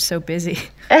gosh, you're so busy.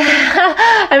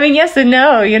 I mean, yes and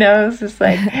no, you know, it's just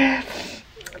like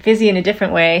busy in a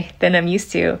different way than I'm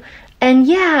used to. And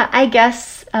yeah, I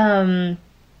guess I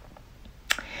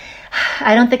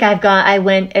don't think I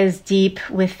went as deep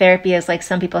with therapy as like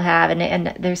some people have, and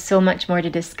there's so much more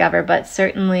to discover, but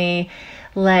certainly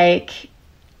like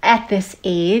at this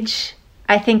age,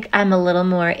 I think I'm a little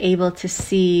more able to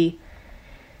see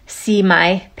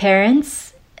my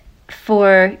parents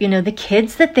for, you know, the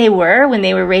kids that they were when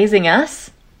they were raising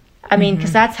us. I mean,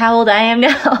 because that's how old I am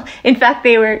now. In fact,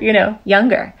 they were, you know,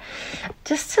 younger.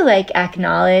 Just to like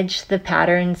acknowledge the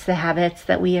patterns, the habits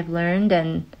that we have learned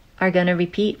and are going to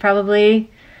repeat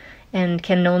probably, and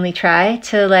can only try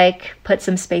to like put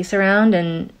some space around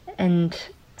and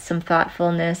some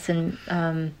thoughtfulness. And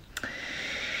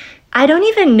I don't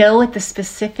even know what the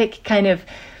specific kind of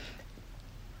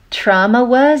trauma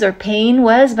was or pain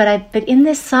was, but in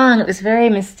this song it was very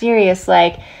mysterious.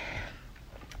 Like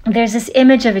there's this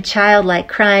image of a child like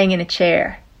crying in a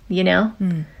chair, you know,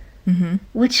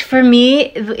 which for me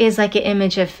is like an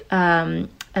image of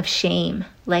shame,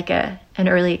 like an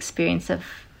early experience of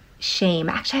shame.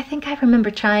 Actually, I think I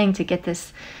remember trying to get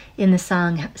this in the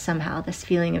song somehow, this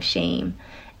feeling of shame.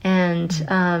 And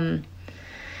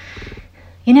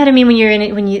you know what I mean? When you're in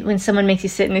it, when someone makes you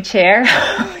sit in a chair,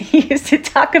 we used to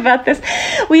talk about this.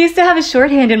 We used to have a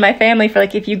shorthand in my family for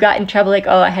like, if you got in trouble, like,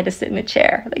 oh, I had to sit in a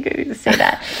chair. Like, we used to say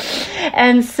that.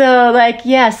 And so like,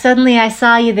 yeah, suddenly I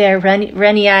saw you there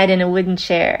runny-eyed in a wooden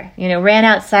chair, you know, ran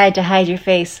outside to hide your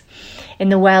face in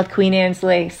the wild Queen Anne's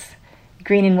lace,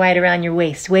 green and white around your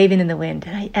waist, waving in the wind.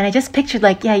 And I just pictured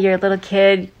like, yeah, you're a little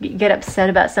kid, you get upset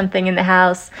about something in the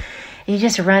house, and you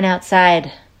just run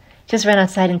outside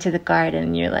into the garden,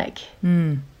 and you're like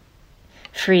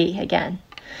free again.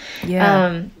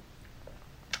 Yeah.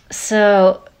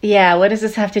 So yeah, what does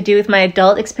this have to do with my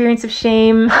adult experience of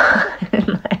shame?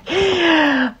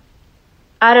 I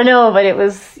don't know, but it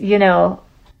was, you know,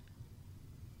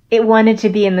 it wanted to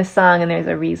be in the song, and there's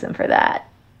a reason for that.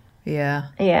 Yeah.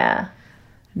 Yeah.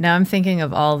 Now I'm thinking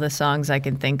of all the songs I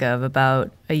can think of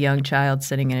about a young child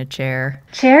sitting in a chair.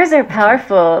 Chairs are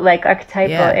powerful, like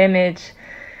archetypal image.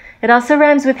 It also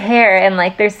rhymes with hair, and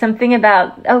like there's something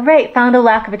about, oh right, found a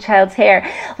lock of a child's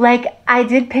hair. Like I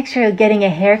did picture getting a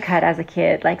haircut as a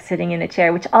kid, like sitting in a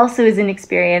chair, which also is an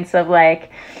experience of like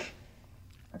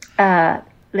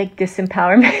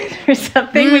disempowerment or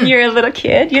something when you're a little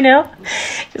kid, you know?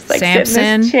 Just like Samson. sit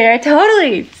in this chair.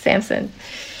 Totally, Samson.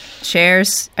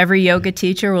 Chairs. Every yoga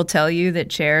teacher will tell you that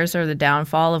chairs are the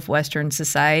downfall of Western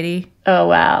society. Oh,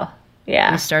 wow.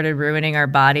 Yeah. We started ruining our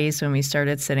bodies when we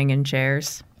started sitting in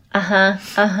chairs.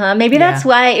 Maybe that's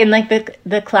why in like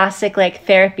the classic like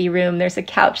therapy room, there's a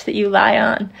couch that you lie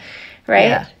on, right?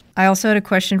 Yeah. I also had a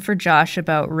question for Josh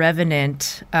about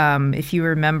Revenant. If you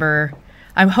remember,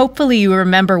 hopefully you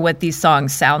remember what these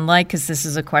songs sound like, because this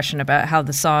is a question about how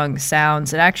the song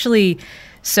sounds. It actually,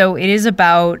 so it is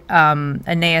about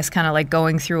Aeneas kind of like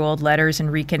going through old letters and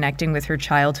reconnecting with her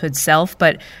childhood self.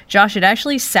 But Josh, it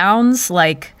actually sounds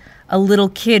like a little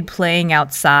kid playing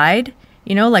outside,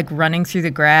 you know, like running through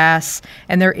the grass.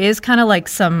 And there is kind of like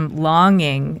some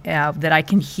longing that I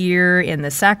can hear in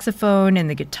the saxophone and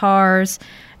the guitars.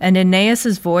 And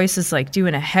Aeneas's voice is like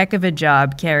doing a heck of a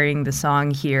job carrying the song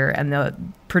here. And the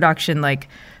production like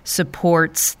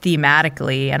supports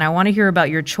thematically. And I want to hear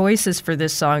about your choices for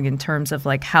this song in terms of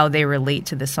like how they relate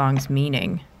to the song's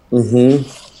meaning.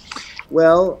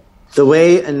 Well, the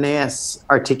way Aeneas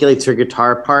articulates her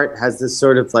guitar part has this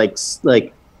sort of like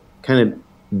kind of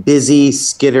busy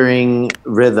skittering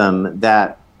rhythm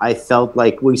that I felt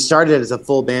like we started as a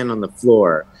full band on the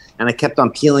floor, and I kept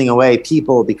on peeling away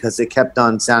people because it kept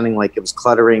on sounding like it was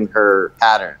cluttering her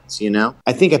patterns, you know?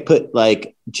 I think I put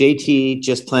like JT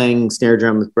just playing snare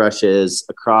drum with brushes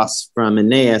across from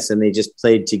Aeneas, and they just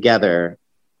played together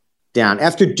down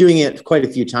after doing it quite a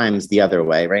few times the other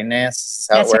way, right, Aeneas?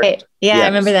 That's right. Yeah, I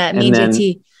remember that. Me and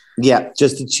JT. Yeah,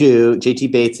 just the two,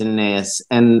 JT Bates and Aeneas.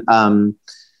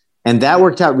 And that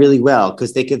worked out really well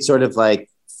because they could sort of like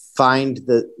find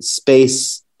the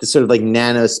space, the sort of like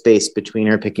nano space between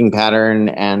her picking pattern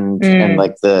and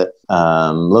like the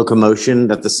locomotion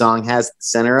that the song has at the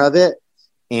center of it.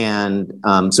 And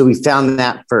so we found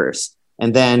that first.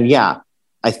 And then, yeah,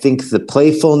 I think the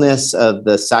playfulness of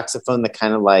the saxophone that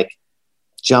kind of like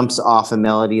jumps off a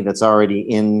melody that's already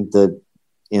in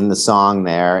the song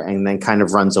there and then kind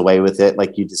of runs away with it,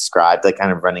 like you described, like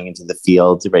kind of running into the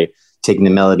field, right? Taking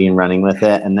the melody and running with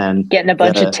it, and then getting a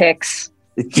bunch of ticks.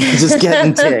 Just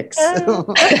getting ticks.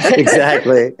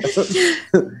 Exactly.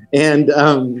 And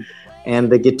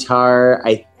the guitar,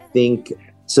 I think,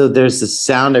 so there's this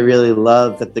sound I really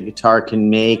love that the guitar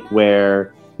can make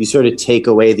where you sort of take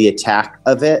away the attack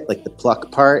of it, like the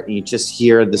pluck part, and you just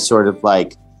hear the sort of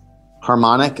like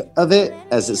harmonic of it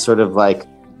as it sort of like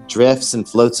drifts and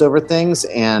floats over things.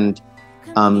 And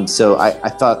so I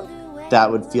thought that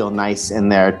would feel nice in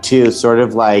there too, sort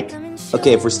of like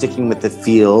okay, if we're sticking with the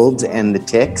field and the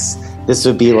ticks, this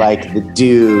would be like the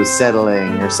dew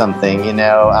settling or something, you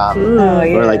know,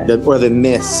 or like the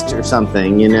mist or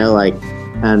something, you know, like,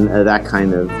 and that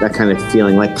kind of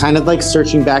feeling, like kind of like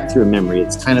searching back through a memory.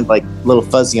 It's kind of like a little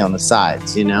fuzzy on the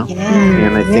sides, you know. Yeah.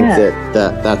 And I think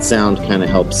that sound kind of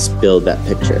helps build that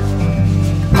picture.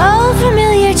 Old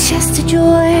familiar chest of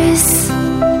drawers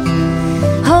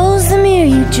holds the mirror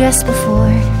you dressed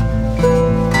before.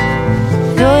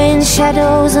 Throwing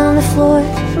shadows on the floor.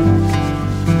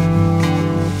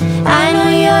 I know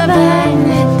you're behind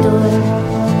that door.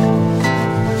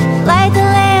 Light the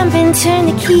lamp and turn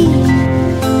the key.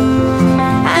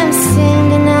 I'm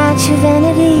sending out your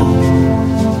vanity.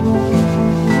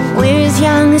 We're as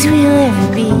young as we'll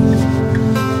ever be,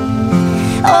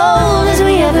 old as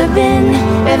we ever been.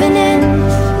 Revenant,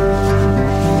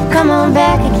 come on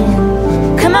back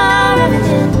again. Come on,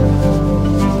 Revenant,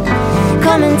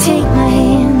 come and take my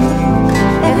hand.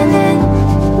 Revenant,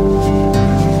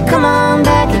 come on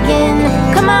back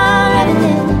again. Come on,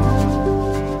 Revenant,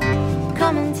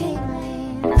 come and take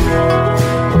my hand.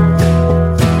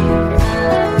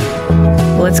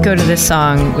 Well, let's go to this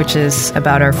song, which is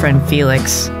about our friend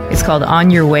Felix. It's called On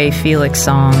Your Way, Felix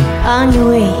Song. On your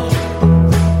way,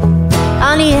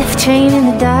 on the F train in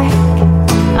the dark.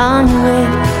 On your way,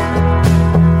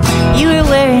 you were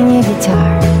wearing your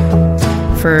guitar.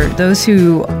 For those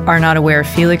who are not aware,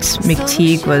 Felix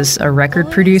McTeague was a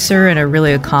record producer and a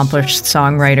really accomplished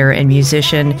songwriter and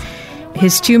musician.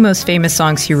 His two most famous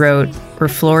songs he wrote were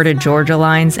Florida Georgia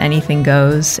Line's Anything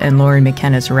Goes and Laurie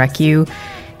McKenna's Wreck You.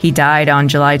 He died on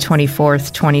July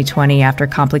 24th, 2020 after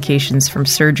complications from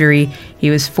surgery.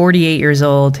 He was 48 years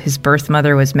old. His birth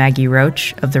mother was Maggie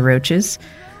Roach of the Roaches,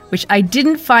 which I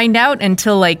didn't find out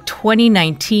until like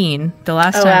 2019. The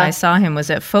last time I saw him was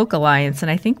at Folk Alliance,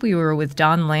 and I think we were with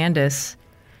Don Landis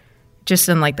just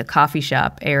in like the coffee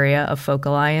shop area of Folk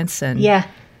Alliance. And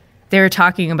they were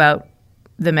talking about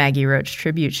the Maggie Roach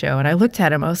tribute show. And I looked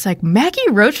at him, I was like, Maggie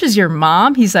Roach is your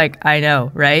mom? He's like, I know,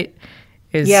 right?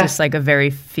 It's just like a very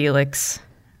Felix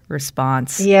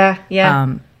response.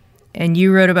 And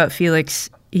you wrote about Felix.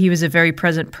 He was a very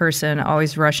present person,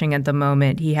 always rushing at the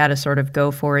moment. He had a sort of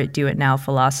go for it, do it now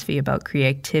philosophy about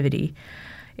creativity.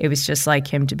 It was just like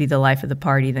him to be the life of the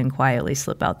party, then quietly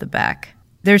slip out the back.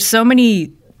 There's so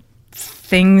many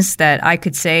things that I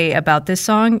could say about this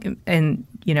song. And,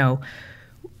 you know,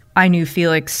 I knew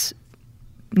Felix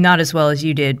not as well as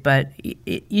you did, but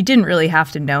you didn't really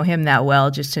have to know him that well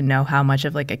just to know how much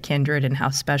of like a kindred and how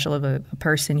special of a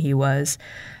person he was.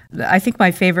 I think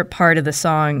my favorite part of the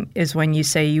song is when you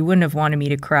say, you wouldn't have wanted me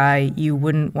to cry, you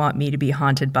wouldn't want me to be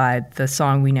haunted by the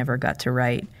song we never got to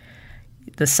write.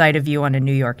 The sight of you on a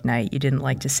New York night, you didn't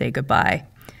like to say goodbye.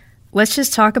 Let's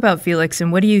just talk about Felix,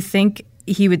 and what do you think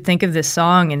he would think of this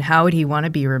song, and how would he want to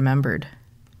be remembered?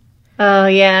 Oh,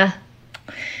 yeah.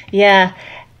 Yeah.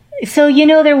 So, you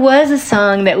know, there was a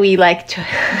song that we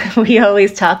we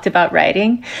always talked about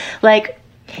writing. Like,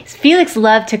 Felix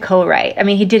loved to co-write. I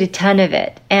mean, he did a ton of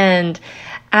it. And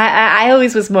I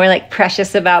always was more like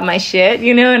precious about my shit,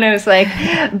 you know, and I was like,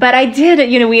 but I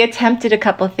did, you know, we attempted a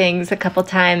couple things a couple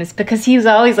times because he was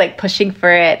always like pushing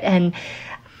for it. And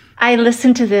I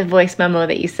listened to the voice memo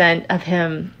that you sent of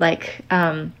him, like,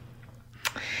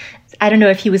 I don't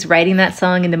know if he was writing that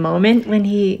song in the moment when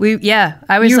he...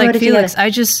 I was like, Felix,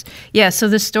 so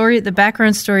the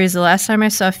background story is the last time I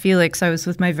saw Felix, I was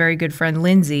with my very good friend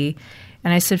Lindsay,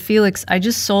 and I said, Felix, I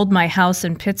just sold my house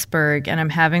in Pittsburgh, and I'm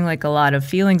having like a lot of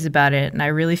feelings about it, and I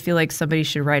really feel like somebody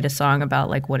should write a song about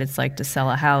like what it's like to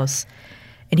sell a house.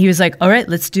 And he was like, all right,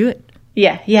 let's do it.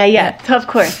 Yeah. Of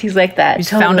course, he's like that. He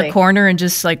just found a corner and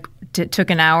just like took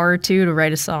an hour or two to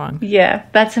write a song. Yeah,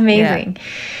 that's amazing.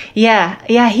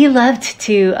 Yeah. He loved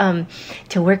to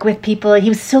work with people. He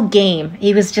was so game.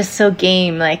 He was just so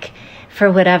game, like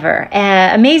for whatever.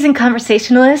 Amazing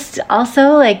conversationalist.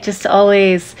 Also, like just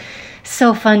always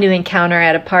so fun to encounter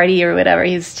at a party or whatever.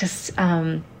 He's just.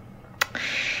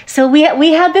 So we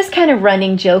had this kind of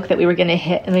running joke that we were going to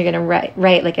hit and we were going to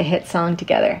write like a hit song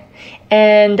together.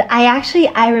 And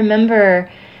I remember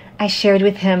I shared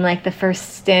with him like the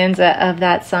first stanza of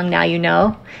that song, Now You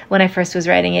Know, when I first was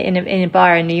writing it in a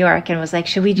bar in New York, and was like,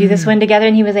 should we do this one together?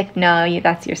 And he was like, no,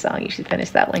 that's your song. You should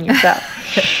finish that one yourself.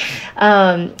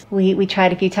 We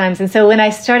tried a few times. And so when I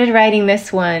started writing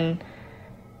this one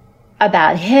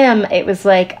about him, it was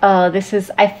like,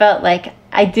 I felt like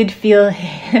I did feel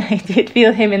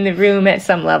him in the room at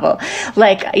some level.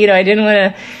 Like, you know, I didn't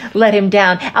want to let him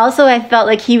down. Also, I felt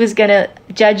like he was going to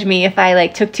judge me if I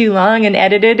like took too long and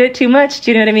edited it too much.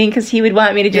 Do you know what I mean? Because he would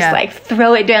want me to just like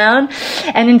throw it down.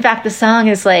 And in fact, the song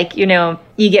is like, you know,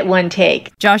 you get one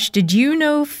take. Josh, did you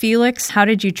know Felix? How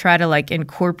did you try to like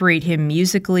incorporate him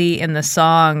musically in the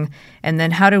song? And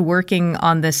then how did working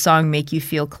on this song make you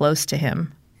feel close to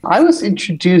him? I was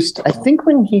introduced, I think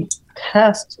when he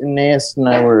passed, Aeneas and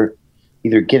I were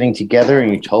either getting together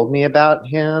and you told me about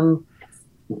him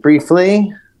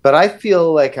briefly. But I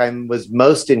feel like I was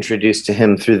most introduced to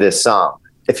him through this song.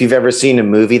 If you've ever seen a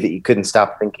movie that you couldn't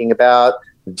stop thinking about,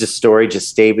 just story just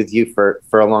stayed with you for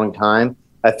a long time,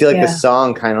 I feel like the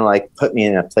song kind of like put me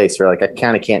in a place where like I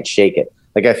kind of can't shake it.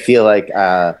 Like I feel like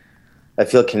I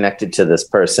feel connected to this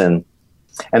person.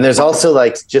 And there's also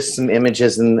like just some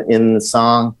images in the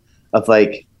song of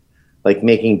like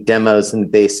making demos in the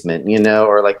basement, you know,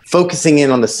 or like focusing in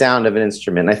on the sound of an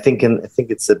instrument. I think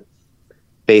it's a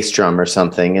bass drum or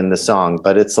something in the song,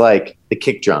 but it's like the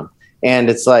kick drum. And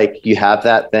it's like, you have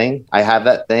that thing. I have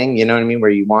that thing, you know what I mean? Where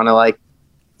you want to like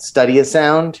study a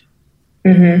sound,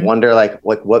 wonder like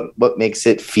what makes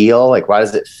it feel, like, why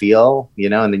does it feel, you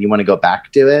know? And then you want to go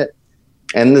back to it.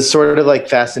 And this sort of like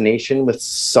fascination with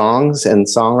songs and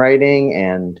songwriting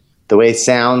and the way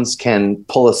sounds can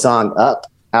pull a song up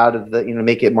out of the, you know,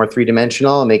 make it more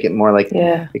three-dimensional, make it more like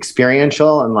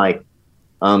experiential. And like,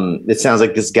 it sounds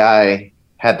like this guy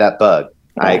had that bug.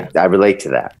 I relate to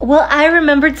that. Well, I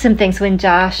remembered some things when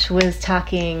Josh was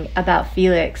talking about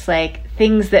Felix, like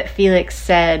things that Felix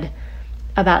said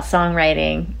about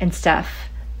songwriting and stuff.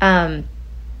 Because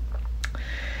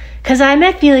I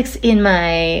met Felix in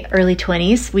my early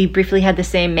 20s. We briefly had the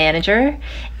same manager.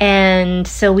 And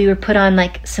so we were put on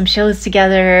like some shows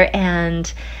together,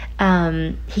 and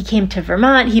he came to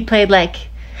Vermont. He played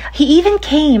he even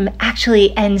came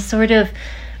actually and sort of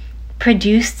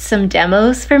produced some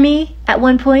demos for me at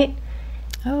one point.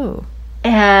 Oh.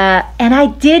 And I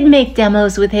did make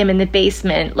demos with him in the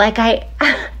basement,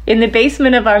 in the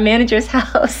basement of our manager's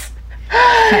house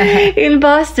in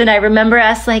Boston. I remember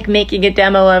us like making a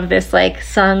demo of this like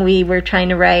song we were trying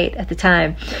to write at the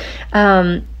time.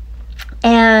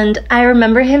 And I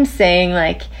remember him saying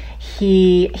like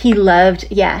he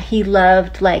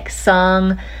loved like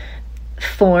song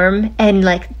form and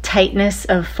like tightness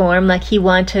of form. Like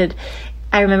I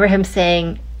remember him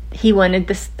saying he wanted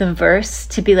the verse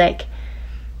to be like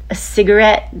a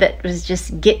cigarette that was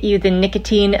just get you the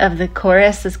nicotine of the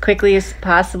chorus as quickly as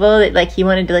possible. That like he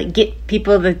wanted to like get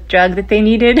people the drug that they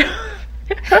needed.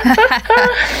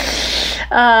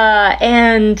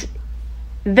 And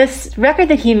this record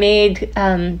that he made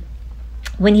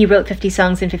when he wrote 50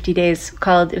 songs in 50 days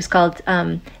it was called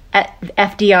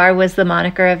FDR was the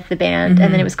moniker of the band,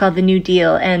 and then it was called The New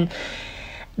Deal. And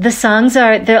the songs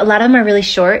a lot of them are really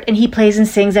short, and he plays and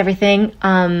sings everything,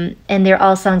 and they're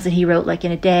all songs that he wrote like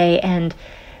in a day, and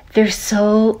they're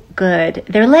so good.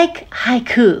 They're like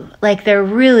haiku, like they're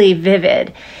really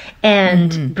vivid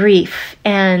and brief.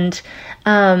 And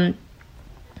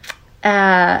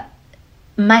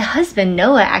my husband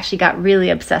Noah actually got really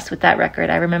obsessed with that record.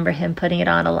 I remember him putting it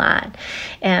on a lot.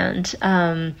 And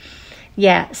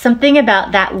something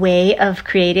about that way of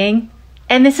creating.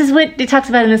 And this is what it talks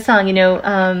about in the song, you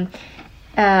know,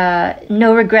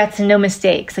 no regrets and no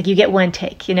mistakes. Like you get one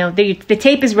take, you know, the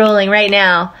tape is rolling right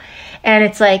now, and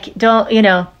it's like, don't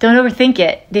overthink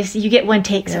it. You get one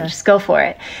take, so just go for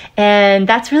it. And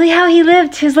that's really how he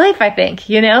lived his life, I think,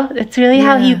 you know, it's really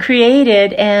how he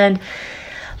created. And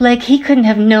like, he couldn't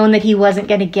have known that he wasn't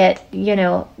going to get, you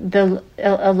know,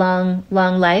 a long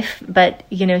life, but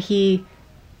you know, he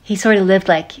sort of lived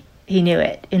like he knew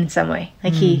it in some way.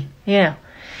 Like he, you know,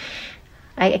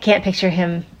 I can't picture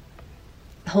him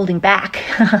holding back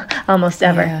almost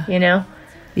ever, you know?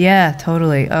 Yeah,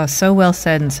 totally. Oh, so well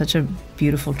said, and such a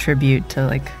beautiful tribute to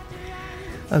like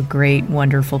a great,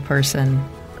 wonderful person.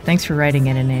 Thanks for writing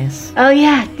it, Aeneas. Oh,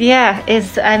 yeah.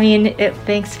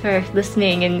 Thanks for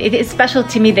listening. And it is special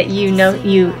to me that you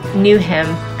knew him,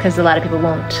 because a lot of people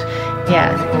won't.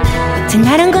 Yeah.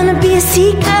 Tonight I'm gonna be a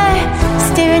seeker,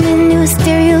 staring into a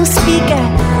stereo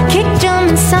speaker, kick drum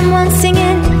and someone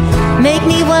singing, make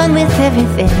me one with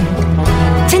everything.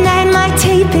 Tonight my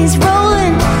tape is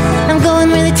rolling, I'm going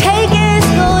where the take is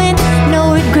going,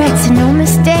 no regrets and no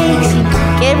mistakes, you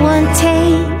get one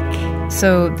take.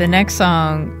 So the next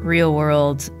song, Real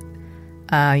World,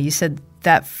 you said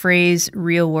that phrase,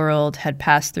 real world, had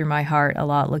passed through my heart a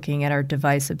lot looking at our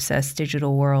device-obsessed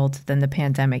digital world. Then the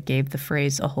pandemic gave the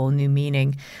phrase a whole new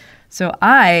meaning. So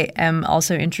I am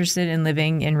also interested in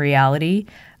living in reality.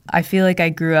 I feel like I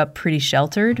grew up pretty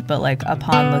sheltered, but like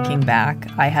upon looking back,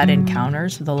 I had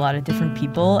encounters with a lot of different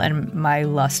people, and my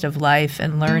lust of life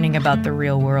and learning about the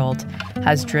real world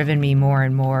has driven me more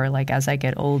and more, like as I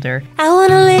get older. I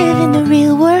wanna live in the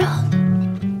real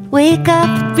world. Wake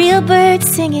up with real birds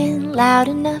singing loud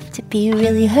enough to be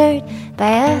really heard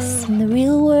by us in the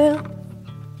real world.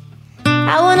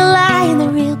 I wanna lie in the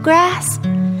real grass,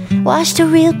 watch the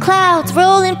real clouds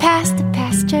rolling past the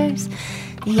pastures,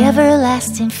 the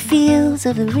everlasting fields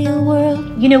of the real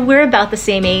world. You know, we're about the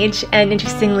same age, and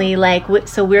interestingly, like,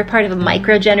 so we're part of a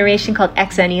micro generation called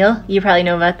Xennial. You probably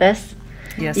know about this.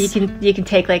 Yes. You can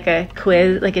take like a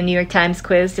quiz, like a New York Times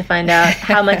quiz, to find out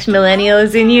how much millennial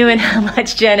is in you and how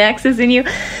much Gen X is in you.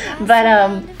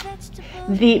 But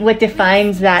what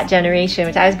defines that generation,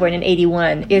 which I was born in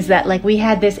 81, is that like we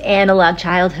had this analog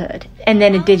childhood and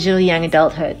then a digital young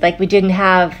adulthood. Like we didn't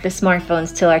have the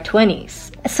smartphones till our 20s.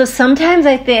 So sometimes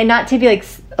I think, not to be like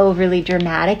overly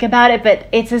dramatic about it, but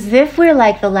it's as if we're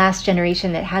like the last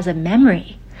generation that has a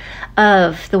memory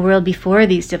of the world before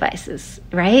these devices,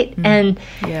 right? And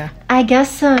Yeah. I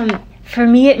guess for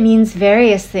me it means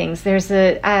various things. There's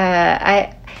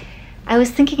I was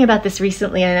thinking about this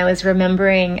recently, and I was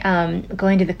remembering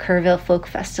going to the Kerrville Folk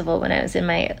Festival when I was in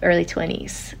my early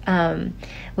 20s,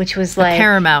 which was like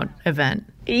Paramount event.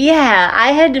 Yeah,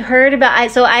 I had heard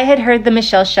the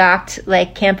Michelle Schacht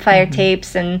like campfire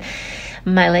tapes, and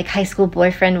my like high school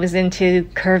boyfriend was into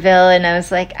Kerrville, and I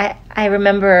was like, I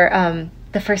remember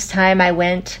the first time I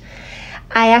went,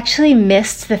 I actually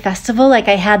missed the festival. Like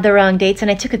I had the wrong dates,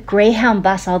 and I took a Greyhound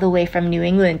bus all the way from New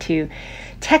England to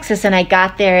Texas, and I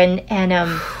got there, and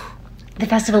the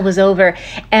festival was over,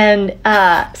 and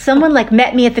someone like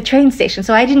met me at the train station.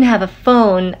 So I didn't have a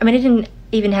phone. I mean, I didn't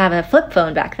even have a flip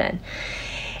phone back then.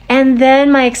 And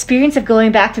then my experience of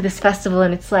going back to this festival,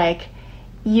 and it's like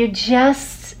you're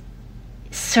just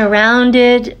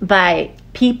surrounded by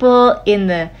people in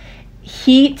the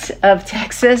heat of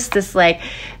Texas, this like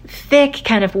thick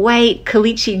kind of white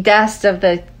caliche dust of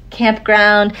the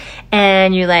campground,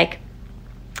 and you're like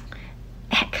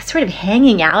sort of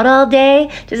hanging out all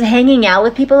day, just hanging out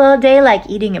with people all day, like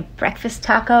eating a breakfast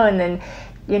taco and then,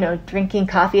 you know, drinking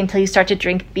coffee until you start to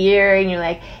drink beer, and you're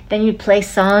like, then you play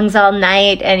songs all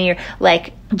night, and you're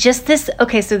like, just this.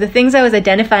 Okay, so the things I was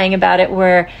identifying about it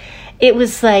were, it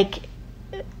was like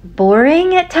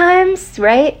boring at times,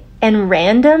 right? And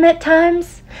random at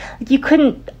times. Like you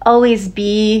couldn't always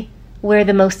be where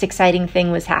the most exciting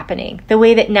thing was happening, the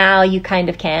way that now you kind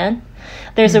of can.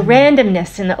 There's a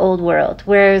randomness in the old world,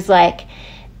 whereas like,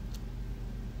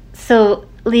 so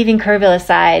leaving Kerrville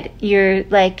aside, you're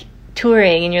like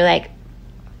touring and you're like,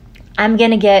 I'm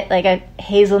gonna get like a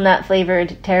hazelnut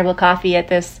flavored terrible coffee at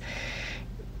this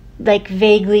like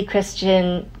vaguely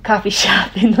Christian coffee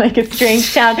shop in like a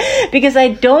strange town, because I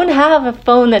don't have a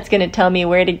phone that's gonna tell me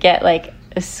where to get like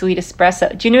a sweet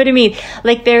espresso. Do you know what I mean?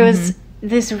 Like there was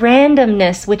this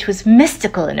randomness which was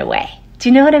mystical in a way. Do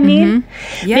you know what I mean?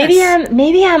 Yes.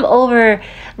 Maybe I'm over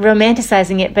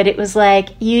romanticizing it, but it was like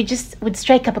you just would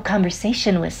strike up a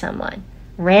conversation with someone,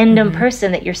 random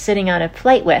person that you're sitting on a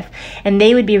flight with, and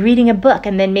they would be reading a book,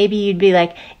 and then maybe you'd be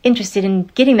like interested in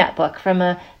getting that book from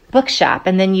a bookshop,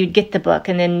 and then you'd get the book,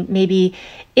 and then maybe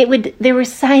there were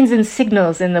signs and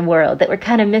signals in the world that were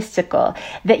kind of mystical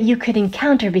that you could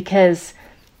encounter because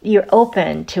you're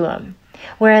open to them.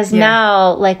 Whereas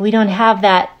now, like, we don't have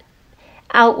that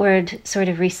outward sort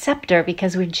of receptor,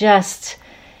 because we're just,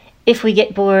 if we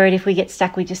get bored, if we get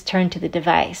stuck, we just turn to the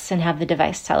device and have the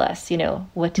device tell us, you know,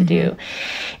 what to do.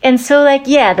 And so, like,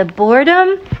 yeah, the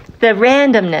boredom, the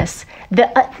randomness, the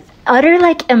utter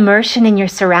like immersion in your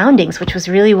surroundings, which was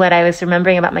really what I was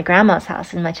remembering about my grandma's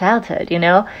house in my childhood, you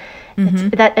know,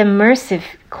 it's that immersive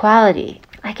quality.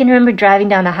 I can remember driving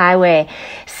down the highway,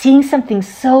 seeing something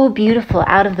so beautiful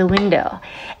out of the window,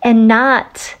 and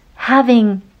not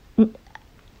having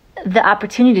the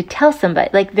opportunity to tell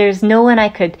somebody. Like, there's no one I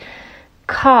could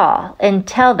call and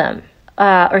tell them,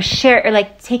 or share, or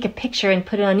like take a picture and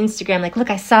put it on Instagram. Like, look,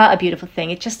 I saw a beautiful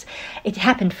thing. It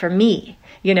happened for me,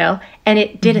 you know, and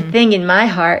it did a thing in my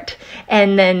heart.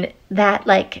 And then that,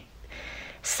 like,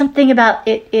 something about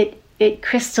it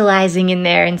crystallizing in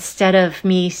there instead of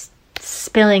me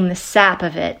spilling the sap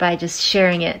of it by just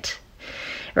sharing it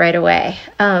right away.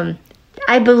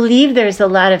 I believe there's a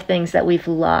lot of things that we've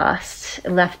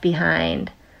left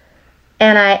behind.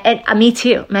 And me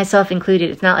too, myself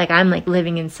included. It's not like I'm like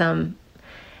living in some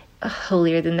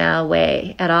holier than thou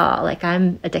way at all. Like,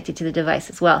 I'm addicted to the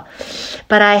device as well.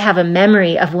 But I have a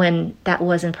memory of when that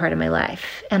wasn't part of my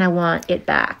life, and I want it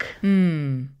back.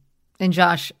 And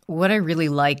Josh, what I really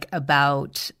like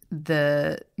about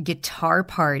the guitar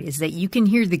part is that you can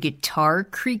hear the guitar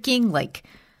creaking like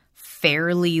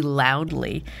fairly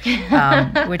loudly,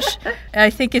 which I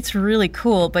think it's really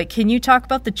cool. But can you talk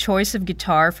about the choice of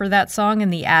guitar for that song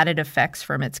and the added effects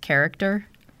from its character?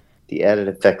 The added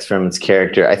effects from its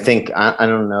character. I think, I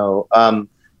don't know.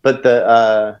 But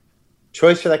the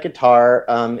choice for that guitar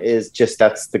is just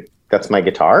that's my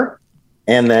guitar.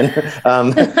 And then,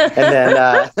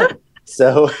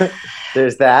 so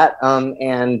there's that.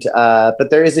 But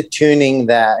there is a tuning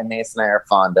that Anais and I are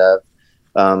fond of.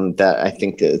 That I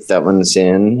think that one's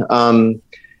in.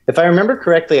 If I remember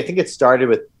correctly, I think it started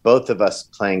with both of us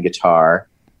playing guitar.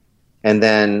 And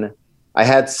then I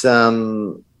had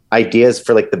some ideas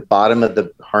for like the bottom of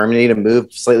the harmony to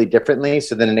move slightly differently.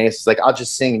 So then Anais was like, I'll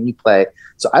just sing and you play.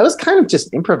 So I was kind of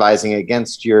just improvising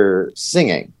against your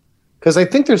singing. Because I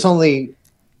think there's only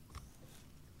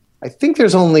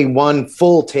one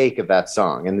full take of that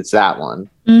song, and it's that one.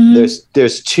 Mm-hmm.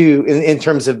 There's two in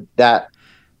terms of that.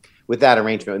 With that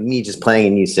arrangement, with me just playing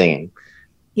and you singing.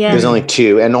 Yeah. There's only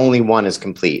two, and only one is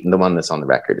complete, and the one that's on the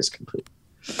record is complete.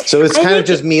 So it's kind of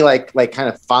just me like kind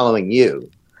of following you.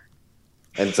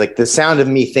 And it's like the sound of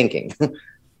me thinking.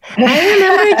 I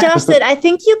remember, Josh, that I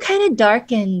think you kind of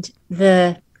darkened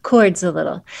the chords a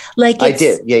little. Like I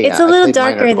did. Yeah. It's a little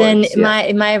darker than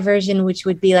my version, which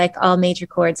would be like all major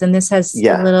chords. And this has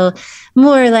a little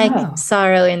more like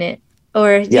sorrow in it.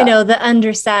 Or, you know, the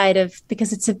underside of,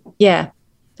 because it's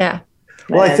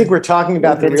Well, I think we're talking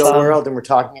about the real world, and we're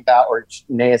talking about, or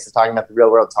Anais is talking about the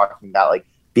real world, talking about like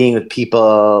being with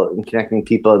people and connecting with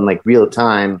people in like real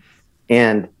time.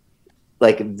 And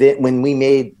like when we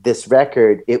made this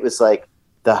record, it was like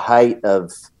the height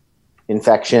of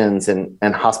infections and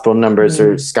hospital numbers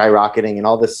are skyrocketing and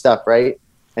all this stuff, right?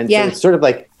 And so it's sort of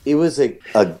like it was a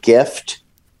gift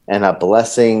and a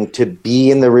blessing to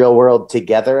be in the real world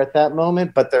together at that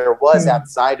moment. But there was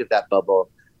outside of that bubble,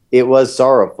 it was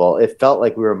sorrowful. It felt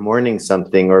like we were mourning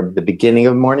something, or the beginning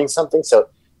of mourning something. So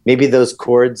maybe those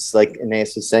chords, like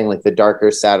Anais was saying, like the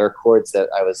darker, sadder chords that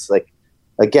I was like,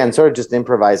 again, sort of just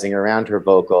improvising around her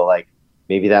vocal. Like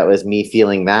maybe that was me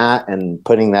feeling that and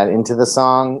putting that into the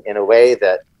song in a way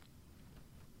that,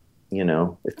 you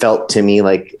know, it felt to me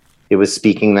like it was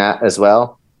speaking that as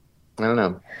well. I don't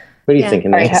know. What do you think,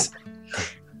 Anais?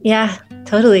 Yeah,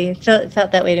 totally. It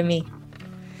felt that way to me.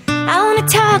 I want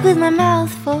to talk with my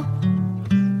mouth full,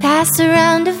 pass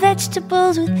around the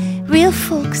vegetables with real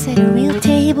folks at a real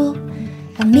table,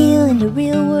 a meal in the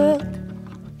real world.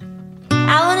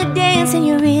 I want to dance in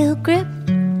your real grip,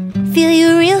 feel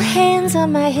your real hands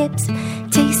on my hips,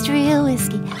 taste real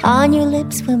whiskey on your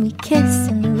lips when we kiss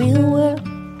in the real world.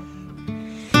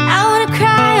 I want to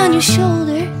cry on your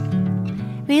shoulder,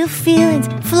 real feelings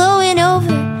flowing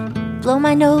over, blow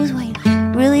my nose while you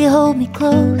really hold me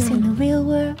close in the real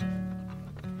world.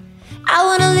 I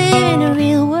want to live in a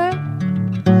real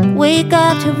world, wake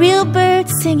up to real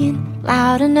birds singing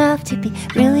loud enough to be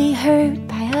really heard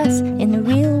by us in the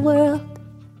real world.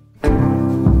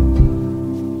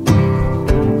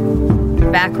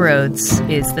 Backroads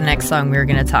is the next song we're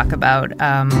going to talk about.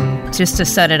 Just to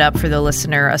set it up for the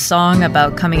listener, a song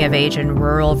about coming of age in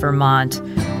rural Vermont,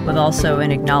 with also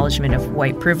an acknowledgement of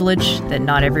white privilege, that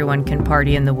not everyone can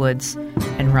party in the woods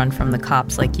and run from the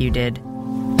cops like you did.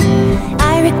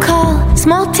 I recall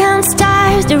small town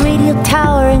stars, the radio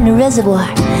tower and the reservoir,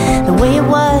 the way it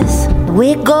was, the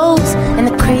way it goes, and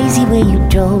the crazy way you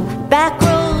drove back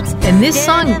roads. And this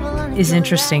song is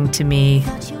interesting to me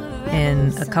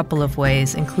in a couple of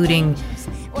ways, including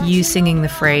you singing the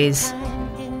phrase,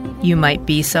 "You might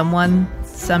be someone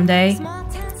someday,"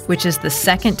 which is the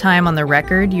second time on the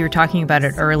record. You were talking about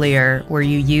it earlier, where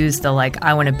you used the like,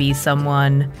 "I want to be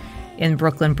someone." In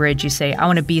Brooklyn Bridge, you say, "I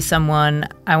want to be someone,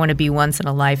 I want to be once in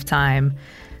a lifetime."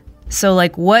 So,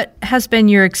 like, what has been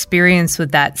your experience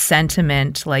with that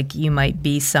sentiment, like, you might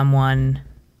be someone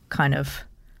kind of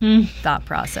thought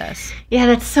process? Yeah,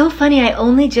 that's so funny. I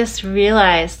only just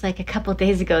realized, like, a couple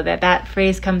days ago that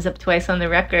phrase comes up twice on the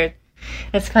record.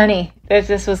 It's funny.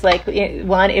 This was like, it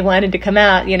wanted to come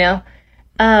out, you know?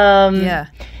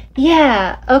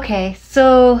 Yeah, okay.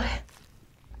 So...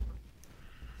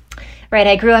 Right,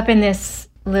 I grew up in this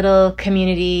little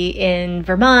community in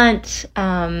Vermont.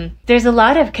 There's a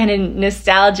lot of kind of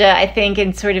nostalgia, I think,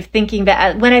 and sort of thinking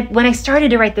that when I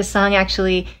started to write this song,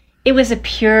 actually, it was a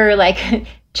pure like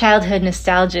childhood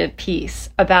nostalgia piece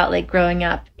about like growing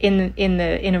up in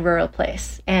a rural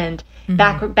place and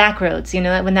back roads. You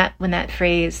know, when that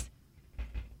phrase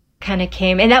kind of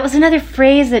came, and that was another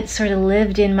phrase that sort of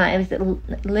lived in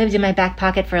my back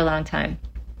pocket for a long time.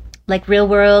 like Real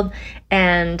World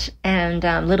and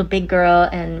Little Big Girl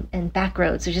and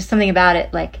Backroads. There's just something about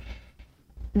it. Like,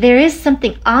 there is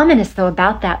something ominous though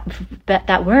about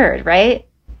that word, right?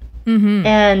 Mm-hmm.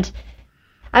 And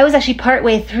I was actually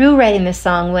partway through writing this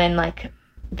song when like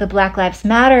the Black Lives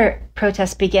Matter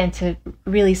protests began to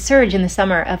really surge in the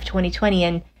summer of 2020,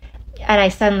 and I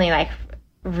suddenly like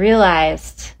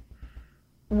realized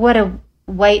what a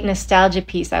white nostalgia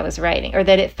piece I was writing, or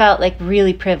that it felt like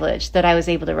really privileged that I was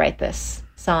able to write this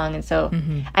song. And so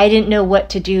I didn't know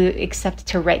what to do except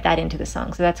to write that into the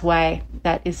song. So that's why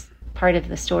that is part of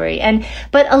the story.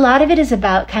 But a lot of it is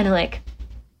about kind of like,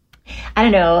 I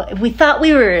don't know, we thought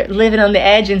we were living on the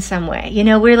edge in some way. You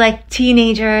know, we're like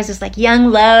teenagers, it's like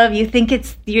young love. You think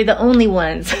you're the only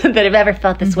ones that have ever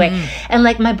felt this way. And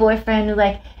like my boyfriend,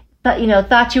 like,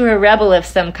 thought you were a rebel of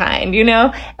some kind,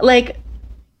 like,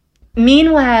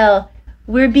 meanwhile,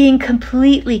 we're being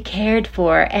completely cared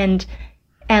for and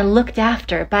looked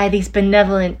after by these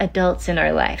benevolent adults in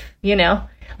our life,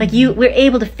 like we're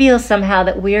able to feel somehow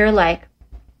that we're like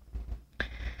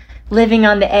living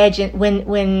on the edge, and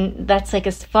when that's like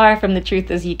as far from the truth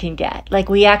as you can get. Like,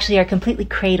 we actually are completely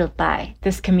cradled by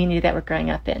this community that we're growing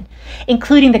up in,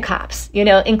 including the cops,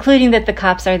 including that the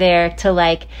cops are there to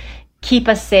like keep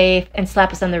us safe and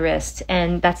slap us on the wrist.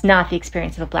 And that's not the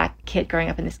experience of a Black kid growing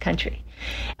up in this country.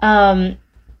 And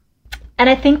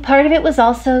I think part of it was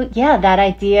also, that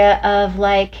idea of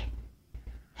like,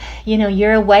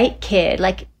 you're a white kid,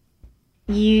 like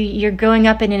you're growing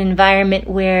up in an environment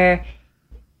where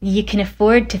you can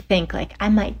afford to think like, I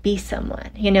might be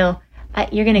someone, you're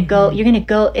going to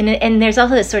go. And there's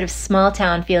also this sort of small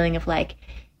town feeling of like,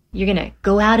 you're going to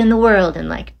go out in the world and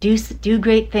like do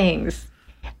great things.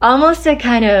 Almost a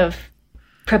kind of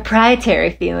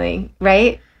proprietary feeling,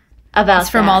 right? About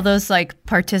it's from all those like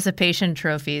participation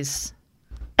trophies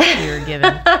you were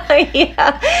given.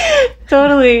 Yeah,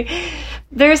 totally.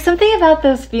 There's something about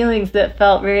those feelings that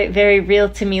felt very, very real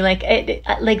to me. Like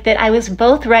that I was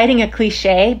both writing a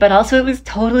cliche, but also it was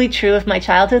totally true of my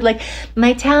childhood. Like,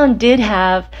 my town did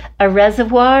have a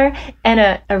reservoir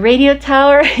and a radio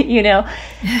tower,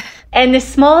 and the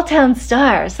small town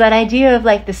stars, that idea of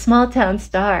like the small town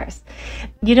stars.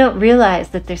 You don't realize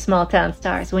that they're small town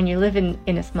stars when you're living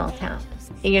in a small town.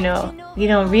 You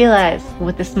don't realize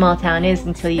what the small town is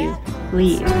until you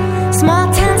leave.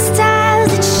 Small town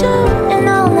stars that show, and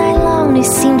all night long they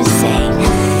seem to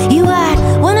say, you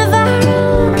are one of our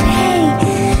own.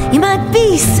 Hey, you might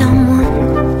be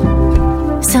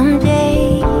someone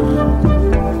someday.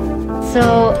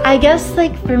 So I guess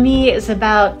like for me it's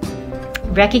about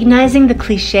recognizing the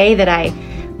cliche that I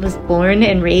was born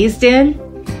and raised in,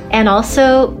 and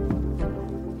also,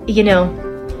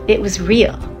 it was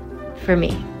real for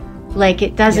me. Like,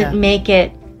 it doesn't make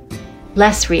it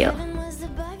less real,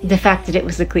 the fact that it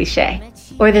was a cliche,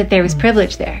 or that there was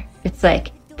privilege there. It's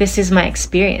like, this is my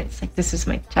experience. Like, this is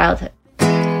my childhood.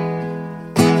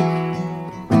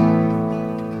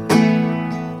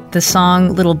 The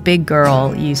song Little Big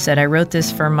Girl, you said, I wrote this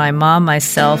for my mom,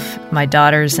 myself, my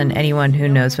daughters, and anyone who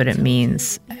knows what it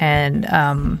means. And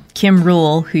Kim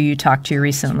Rule, who you talked to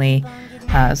recently,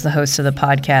 is the host of the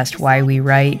podcast Why We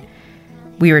Write.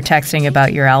 We were texting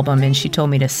about your album, and she told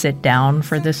me to sit down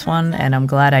for this one, and I'm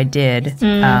glad I did.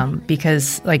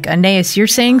 Because, like, Anais, you're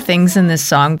saying things in this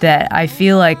song that I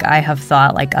feel like I have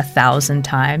thought like 1,000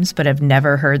 times, but have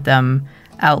never heard them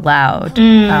out loud.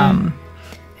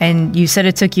 And you said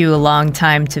it took you a long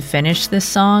time to finish this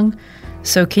song.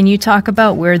 So can you talk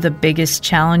about where the biggest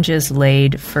challenges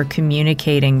laid for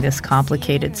communicating this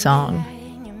complicated song?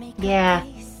 Yeah,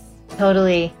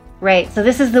 totally. Right. So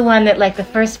this is the one that like the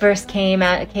first verse came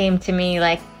to me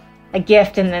like a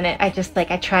gift, and then I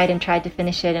tried to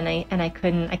finish it, and I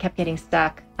couldn't. I kept getting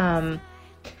stuck. I'm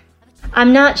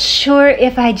not sure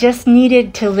if I just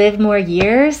needed to live more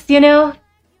years, in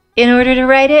order to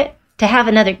write it, to have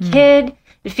another kid.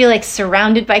 To feel like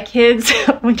surrounded by kids.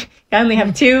 I only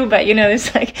have 2, but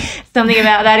there's like something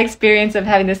about that experience of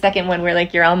having the second one where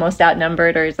like you're almost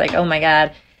outnumbered, or it's like, oh my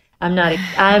God, I'm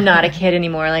not a kid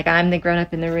anymore. Like, I'm the grown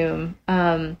up in the room.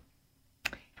 I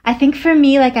think for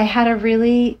me, like, I had a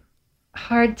really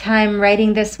hard time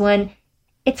writing this one.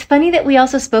 It's funny that we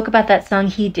also spoke about that song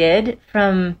He Did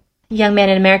from Young Man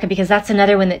in America, because that's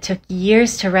another one that took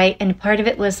years to write. And part of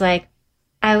it was like,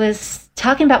 I was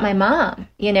talking about my mom,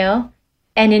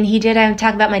 And in He Did, I'm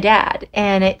talking about my dad.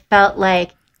 And it felt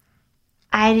like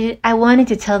I wanted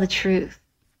to tell the truth,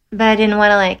 but I didn't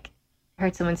want to like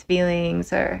hurt someone's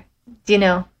feelings, or,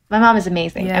 my mom is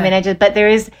amazing. Yeah. I mean, but there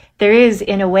is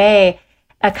in a way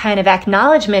a kind of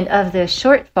acknowledgement of the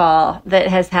shortfall that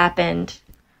has happened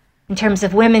in terms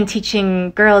of women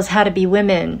teaching girls how to be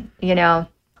women, you know.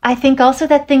 I think also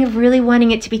that thing of really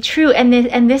wanting it to be true.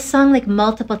 And this song, like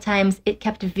multiple times, it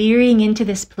kept veering into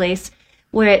this place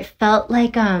where it felt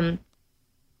like a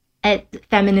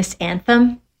feminist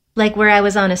anthem, like where I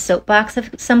was on a soapbox of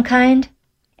some kind.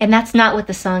 And that's not what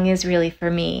the song is really for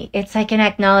me. It's like an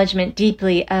acknowledgement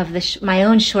deeply of my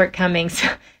own shortcomings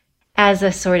as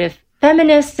a sort of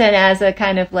feminist and as a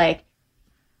kind of like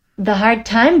the hard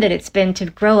time that it's been to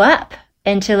grow up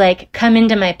and to like come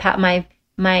into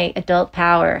my adult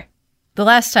power. The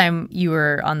last time you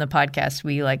were on the podcast,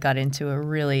 we like got into a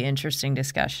really interesting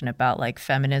discussion about like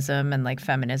feminism and like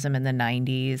feminism in the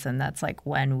 90s. And that's like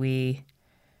when we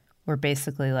were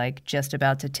basically like just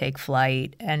about to take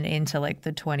flight and into like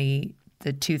the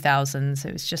 2000s.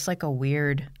 It was just like a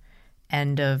weird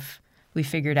we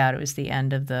figured out it was the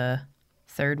end of the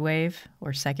third wave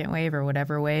or second wave or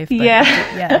whatever wave. But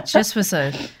it just was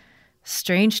a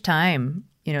strange time.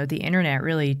 You know, the internet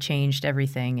really changed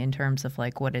everything in terms of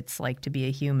like what it's like to be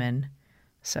a human.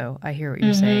 So I hear what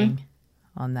you're saying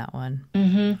on that one.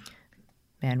 Mm-hmm.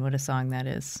 Man, what a song that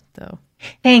is, though.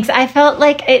 Thanks. I felt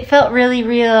like it felt really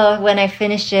real when I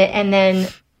finished it, and then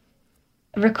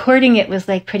recording it was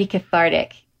like pretty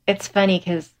cathartic. It's funny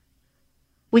because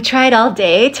we tried all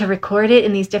day to record it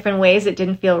in these different ways that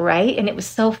didn't feel right, and it was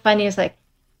so funny. It was like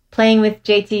playing with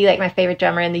JT, like my favorite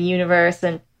drummer in the universe,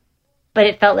 but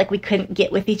it felt like we couldn't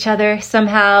get with each other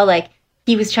somehow. Like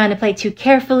he was trying to play too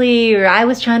carefully, or I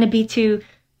was trying to be too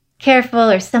careful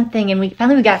or something. And we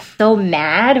got so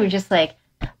mad. We're just like,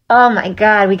 oh my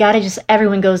God, we got to just,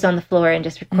 everyone goes on the floor and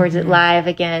just records it live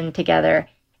again together.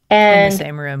 And in the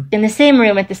same room. In the same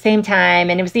room at the same time.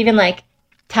 And it was even like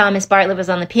Thomas Bartlett was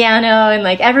on the piano, and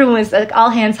like everyone was like all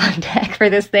hands on deck for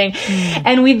this thing.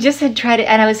 And we just had tried it,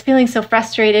 and I was feeling so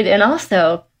frustrated. And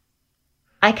also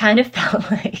I kind of felt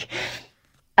like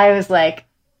I was like,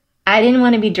 I didn't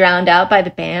want to be drowned out by the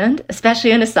band,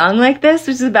 especially in a song like this,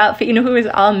 which is about, you know, who was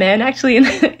all men actually in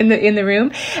the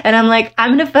room. And I'm like,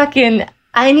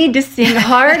 I need to sing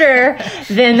harder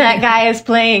than that guy is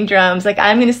playing drums. Like,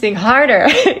 I'm going to sing harder,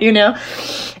 you know?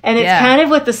 And it's kind of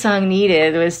what the song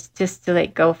needed, was just to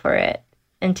like go for it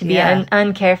and to be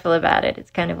uncareful about it. It's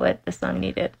kind of what the song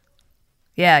needed.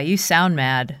 Yeah, you sound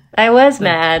mad. I was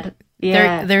mad.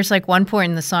 Yeah. There's like one point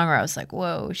in the song where I was like,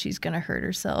 whoa, she's going to hurt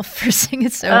herself for singing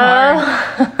so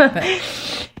hard.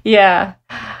 Yeah.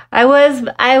 I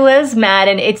was mad,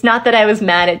 and it's not that I was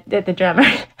mad at the drummer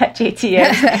at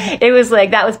JT. It was like,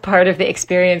 that was part of the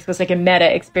experience, was like a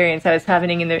meta experience that was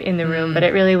happening in the room, but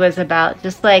it really was about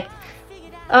just like,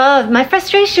 my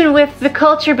frustration with the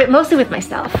culture, but mostly with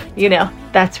myself, you know.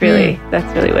 That's really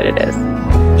what it is.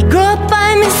 You grow up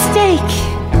by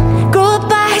mistake, grow up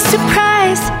by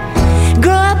surprise,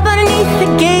 grow up underneath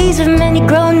the gaze of many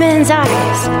grown men's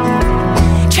eyes.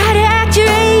 Try to act your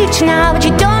age now, but you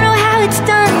don't know how it's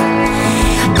done.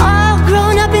 All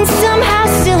grown up and somehow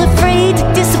still afraid to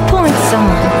disappoint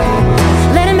someone.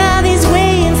 Let him have his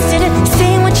way instead of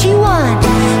saying what you want.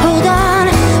 Hold on,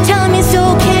 tell him it's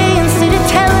okay instead of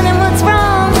telling him what's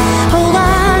wrong. Hold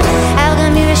on, how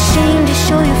come you're ashamed to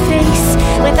show your face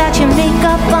without your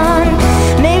makeup on?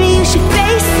 Maybe you should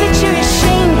face that you're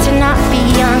ashamed to not be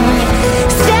young.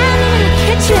 Stand in the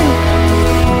kitchen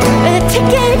with a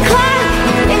ticking clock,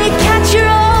 and you catch your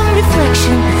own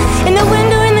reflection in the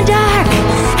window in the dark.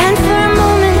 And for a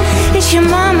moment, it's your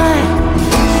mama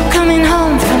coming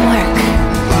home from work.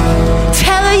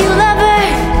 Tell her you love her,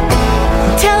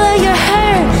 tell her you're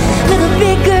her little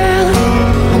big girl.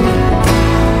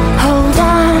 Hold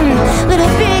on,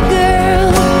 little big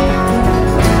girl.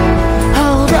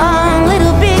 Hold on,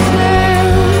 little big girl.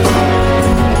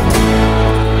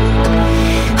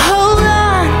 Hold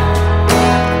on.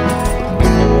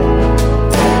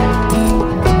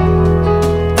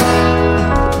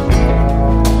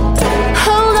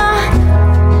 Hold on.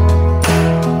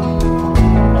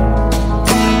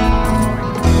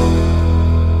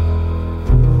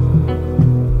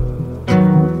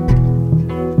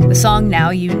 The song Now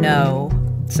You Know.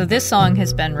 So this song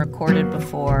has been recorded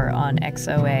before on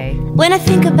XOA. When I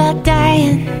think about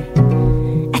dying,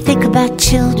 I think about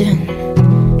children.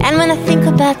 And when I think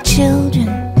about children,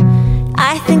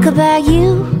 I think about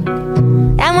you.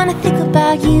 And when I think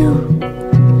about you,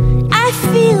 I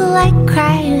feel like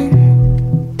crying.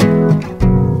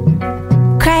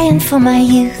 Crying for my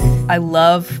youth. I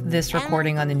love this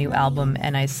recording on the new album,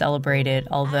 and I celebrate it,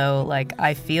 although like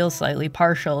I feel slightly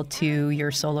partial to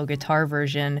your solo guitar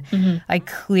version. I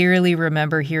clearly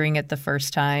remember hearing it the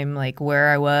first time, like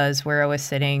where I was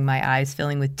sitting, my eyes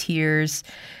filling with tears.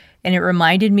 And it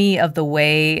reminded me of the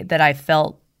way that I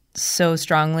felt so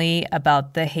strongly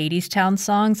about the Hadestown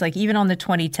songs. Like even on the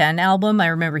 2010 album, I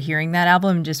remember hearing that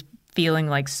album and just feeling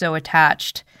like so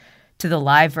attached to the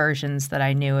live versions that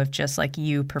I knew of, just like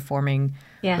you performing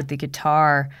with the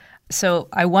guitar. So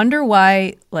I wonder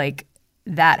why like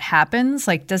that happens.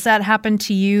 Like, does that happen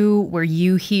to you where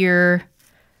you hear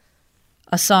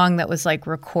a song that was like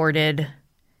recorded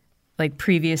like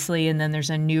previously and then there's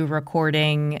a new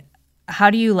recording? How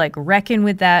do you like reckon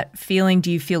with that feeling?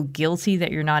 Do you feel guilty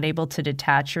that you're not able to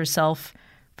detach yourself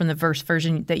from the first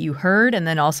version that you heard, and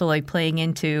then also like playing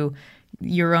into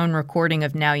your own recording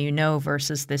of Now You Know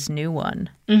versus this new one?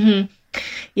 Mm-hmm.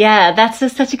 Yeah, that's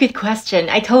such a good question.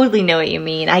 I totally know what you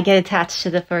mean. I get attached to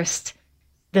the first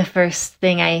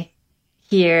thing I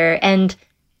hear, and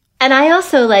I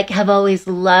also like have always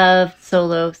loved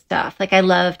solo stuff. Like I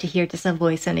love to hear just a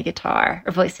voice and a guitar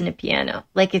or voice and a piano.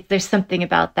 Like there's something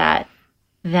about that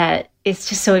it's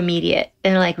just so immediate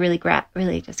and like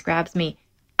really just grabs me.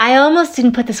 I almost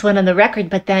didn't put this one on the record,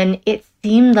 but then it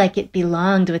seemed like it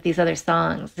belonged with these other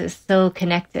songs. It's so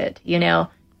connected, you know.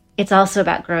 It's also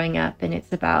about growing up, and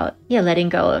it's about letting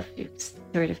go of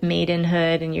sort of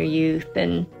maidenhood and your youth,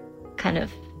 and kind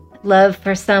of love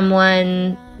for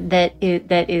someone that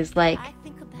is like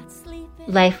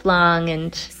lifelong,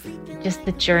 and just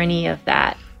the journey of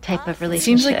that type of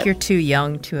relationship. Seems like you're too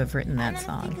young to have written that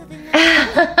song.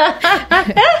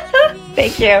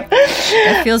 Thank you.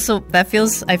 I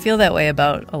feel that way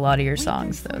about a lot of your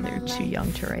songs, though. They're too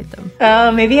young to write them. Oh,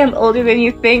 maybe I'm older than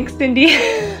you think, Cindy.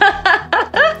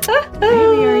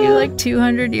 Maybe, are you like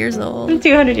 200 years old? I'm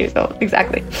 200 years old,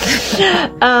 exactly.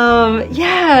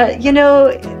 Yeah, you know,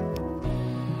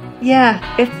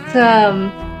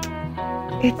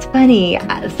 it's funny.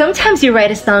 Sometimes you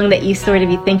write a song that you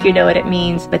think you know what it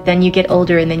means, but then you get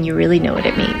older and then you really know what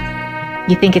it means.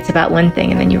 You think it's about one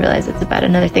thing and then you realize it's about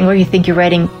another thing, or you think you're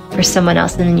writing for someone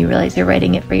else and then you realize you're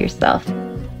writing it for yourself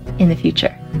in the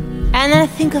future. And I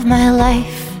think of my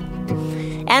life,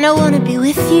 and I want to be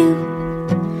with you,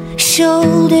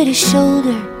 shoulder to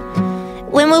shoulder,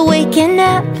 when we're waking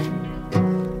up,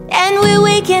 and we're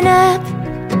waking up,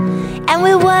 and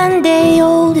we're one day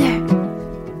older,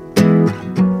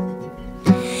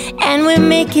 and we're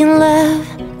making love.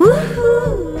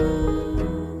 Woo-hoo.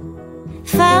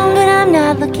 Found what I'm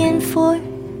not looking for,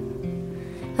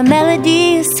 a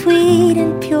melody as sweet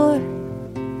and pure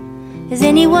as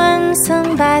anyone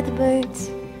sung by the birds.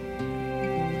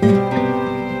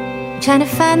 Trying to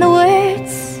find the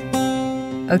words.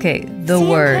 Okay, the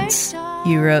words.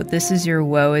 You wrote, "This is your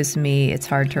woe is me, it's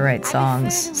hard to write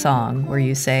songs" song, where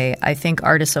you say, "I think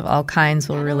artists of all kinds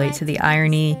will relate to the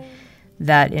irony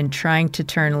that in trying to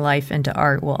turn life into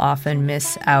art will often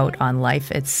miss out on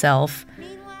life itself."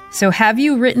 So have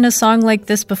you written a song like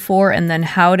this before? And then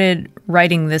how did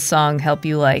writing this song help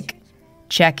you like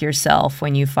check yourself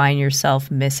when you find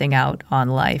yourself missing out on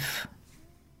life?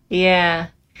 Yeah.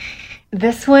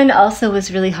 This one also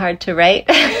was really hard to write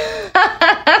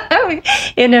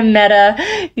in a meta,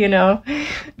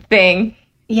 thing.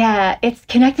 Yeah, it's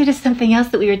connected to something else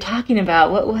that we were talking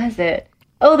about. What was it?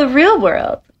 Oh, the real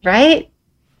world, right?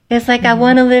 It's like, I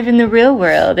want to live in the real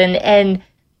world. And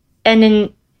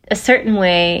in a certain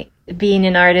way, being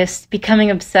an artist, becoming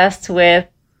obsessed with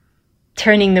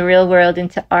turning the real world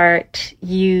into art,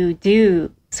 you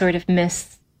do sort of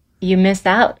miss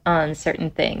out on certain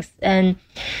things. And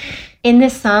in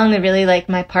this song, I really like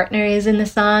my partner is in the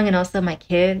song, and also my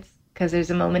kids, because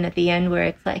there's a moment at the end where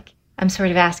it's like, I'm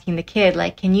sort of asking the kid,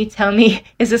 like, can you tell me,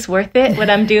 is this worth it, what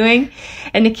I'm doing?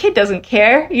 And the kid doesn't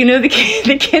care.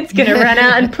 The kid's going to run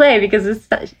out and play because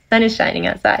the sun is shining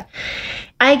outside.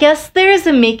 I guess there's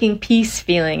a making peace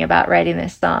feeling about writing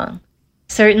this song.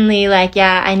 Certainly,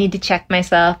 I need to check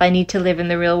myself. I need to live in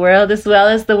the real world as well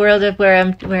as the world of where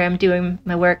I'm doing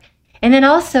my work. And then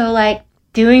also,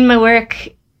 doing my work,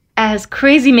 as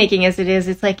crazy making as it is,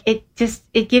 it's like, it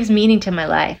gives meaning to my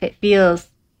life. It feels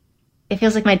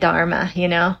like my dharma,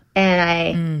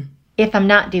 and if I'm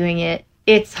not doing it,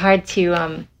 it's hard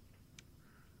to,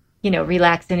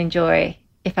 relax and enjoy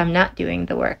if I'm not doing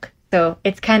the work. So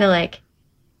it's kind of like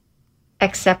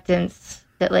acceptance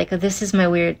that this is my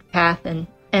weird path, and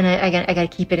I got to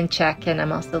keep it in check. And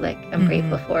I'm also I'm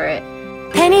grateful for it.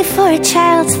 Penny for a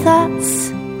child's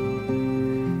thoughts.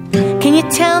 Can you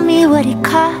tell me what it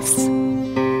costs?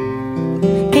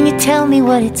 Can you tell me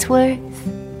what it's worth?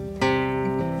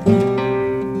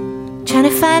 Trying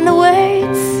to find the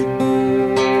words.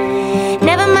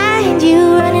 Never mind, you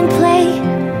run and play.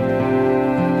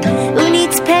 Who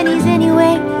needs pennies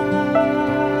anyway?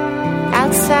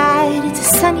 Outside it's a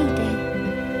sunny day.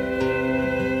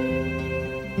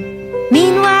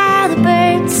 Meanwhile the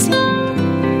birds sing.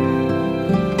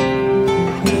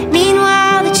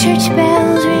 church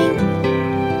bells ring.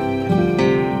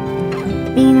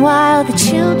 Meanwhile, the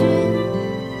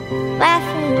children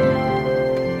laughing.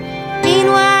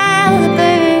 Meanwhile, the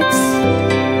birds.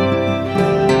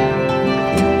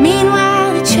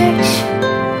 Meanwhile, the church.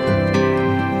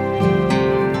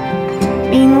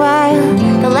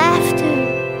 Meanwhile, the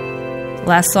laughter.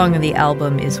 Last song of the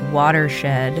album is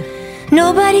Watershed.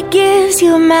 Nobody gives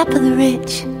you a map of the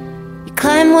ridge. You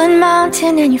climb one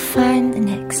mountain and you find the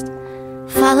next.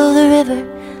 Follow the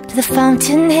river to the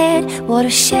fountainhead,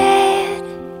 watershed.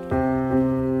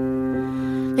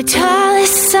 The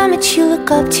tallest summit you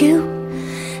look up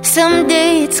to,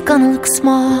 someday it's gonna look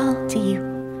small to you.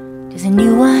 There's a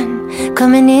new one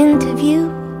coming into view,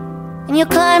 and you'll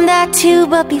climb that too,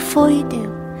 but before you do,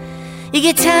 you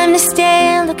get time to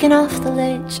stand looking off the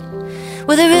ledge,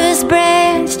 where the rivers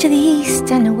branch to the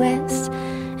east and the west,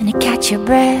 and you catch your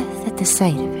breath at the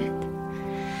sight of it.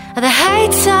 The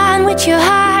heights on which your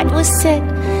heart was set,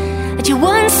 that you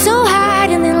won so hard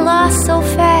and then lost so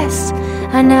fast,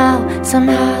 are now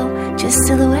somehow just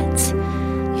silhouettes.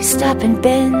 You stop and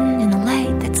bend in the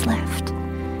light that's left,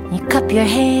 and you cup your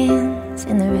hands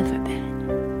in the riverbed.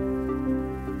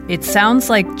 It sounds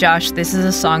like, Josh, this is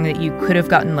a song that you could have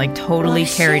gotten like totally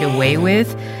carried away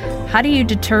with. How do you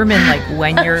determine like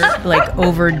when you're like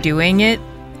overdoing it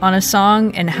on a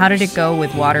song, and how did it go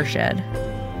with Watershed?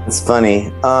 It's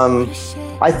funny.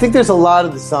 I think there's a lot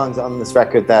of the songs on this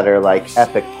record that are like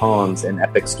epic poems and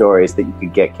epic stories that you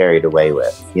could get carried away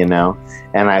with, you know?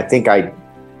 And I think I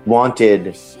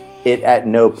wanted it at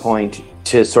no point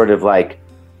to sort of like,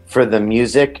 for the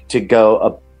music to go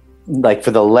up, like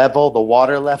for the level, the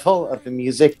water level of the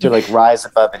music to like rise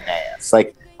above Aeneas.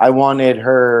 Like I wanted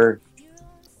her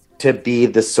to be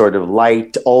this sort of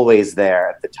light, always there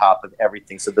at the top of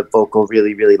everything. So the vocal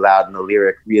really, really loud and the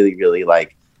lyric really, really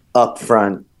like up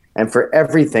front. And for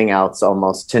everything else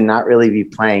almost to not really be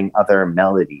playing other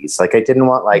melodies. Like I didn't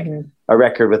want like a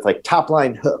record with like top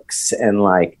line hooks and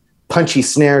like punchy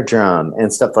snare drum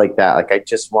and stuff like that. Like I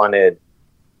just wanted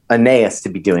Aeneas to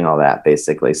be doing all that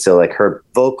basically. So like her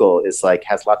vocal is like,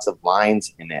 has lots of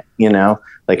lines in it, you know,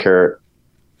 like the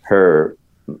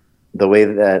way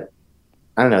that,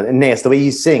 I don't know, Aeneas, the way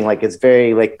you sing, like it's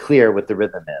very like clear what the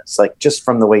rhythm is, like just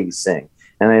from the way you sing.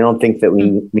 And I don't think that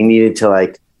we needed to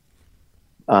like,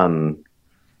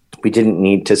 we didn't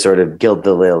need to sort of gild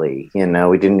the lily, you know,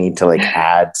 we didn't need to like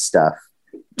add stuff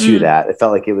to that. It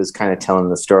felt like it was kind of telling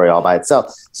the story all by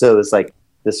itself. So it was like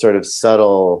this sort of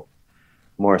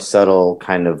more subtle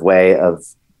kind of way of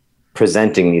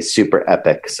presenting these super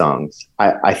epic songs,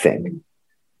 I think.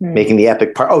 Making the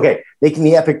epic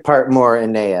part more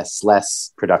Aeneas,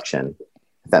 less production,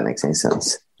 if that makes any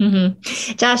sense.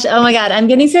 Mm-hmm. Josh, oh my God, I'm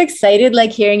getting so excited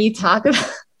like hearing you talk about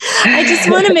I just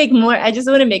want to make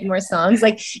more songs.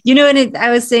 Like, you know, and I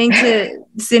was saying to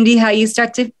Cindy how you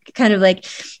start to kind of like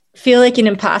feel like an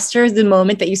imposter the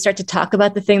moment that you start to talk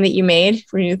about the thing that you made.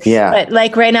 But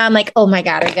like right now I'm like, oh my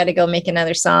God, I got to go make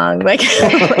another song. Like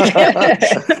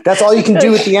that's all you can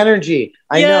do with the energy.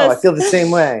 I know. I feel the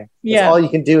same way. That's all you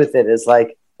can do with it is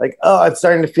like, oh, I'm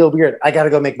starting to feel weird. I got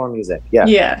to go make more music.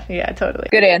 Yeah, totally.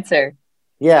 Good answer.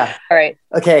 Yeah. All right.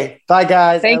 Okay. Bye,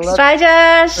 guys. Thanks. Bye,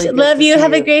 Josh. Love you.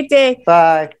 Have a great day.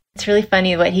 Bye. It's really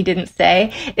funny what he didn't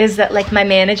say is that like my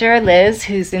manager, Liz,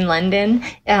 who's in London,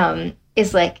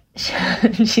 is like,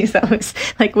 she's always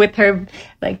like with her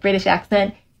like British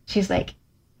accent. She's like,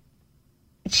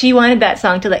 she wanted that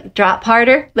song to like drop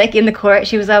harder, like in the chorus.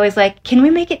 She was always like, can we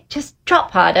make it just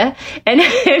drop harder? And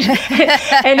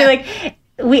like,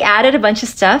 we added a bunch of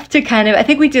stuff to kind of, I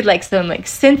think we did like some like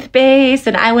synth bass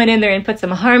and I went in there and put some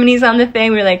harmonies on the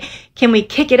thing. We were like, can we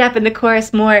kick it up in the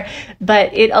chorus more?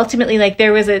 But it ultimately, like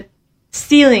there was a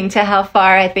ceiling to how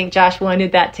far I think Josh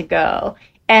wanted that to go.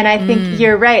 And I think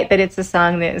you're right that it's a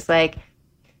song that is like,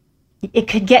 it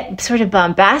could get sort of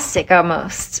bombastic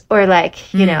almost, or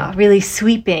like, you know, really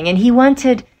sweeping. And he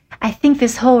wanted, I think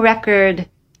this whole record,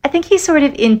 I think he sort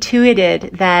of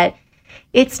intuited that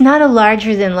it's not a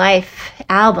larger than life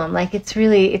album. Like it's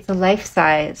a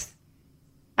life-size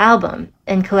album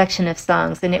and collection of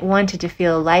songs, and it wanted to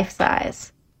feel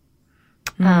life-size.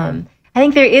 I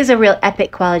think there is a real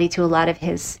epic quality to a lot of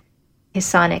his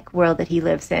sonic world that he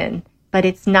lives in, but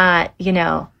it's not, you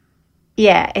know,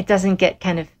 it doesn't get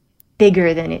kind of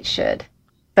bigger than it should.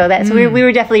 So that's we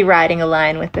were definitely riding a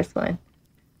line with this one.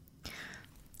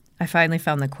 I finally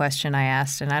found the question I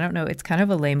asked, and I don't know, it's kind of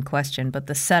a lame question, but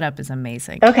the setup is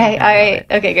amazing. Okay, all right.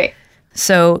 Okay, great.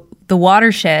 So the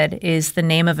Watershed is the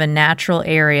name of a natural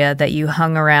area that you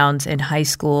hung around in high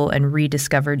school and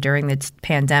rediscovered during the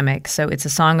pandemic. So it's a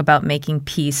song about making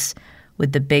peace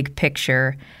with the big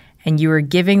picture. and you were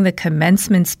giving the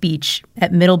commencement speech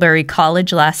at Middlebury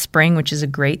College last spring, which is a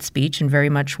great speech and very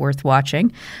much worth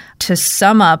watching. To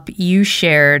sum up, you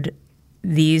shared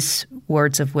these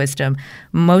words of wisdom.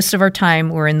 Most of our time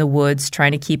we're in the woods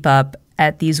trying to keep up.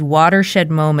 At these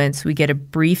watershed moments, we get a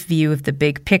brief view of the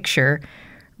big picture.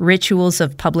 Rituals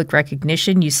of public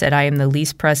recognition. You said, I am the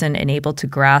least present and able to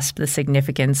grasp the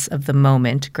significance of the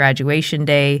moment. Graduation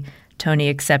day, Tony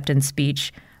acceptance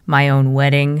speech, my own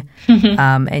wedding.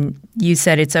 And you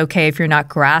said it's okay if you're not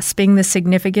grasping the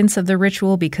significance of the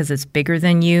ritual because it's bigger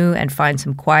than you, and find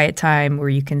some quiet time where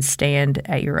you can stand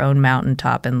at your own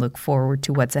mountaintop and look forward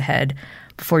to what's ahead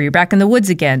before you're back in the woods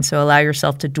again. So allow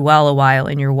yourself to dwell a while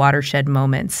in your watershed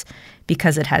moments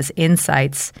because it has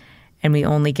insights, and we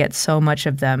only get so much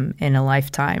of them in a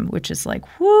lifetime, which is like,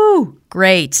 whoo,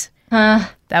 great.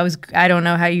 That was, I don't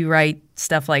know how you write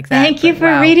stuff like that. Thank you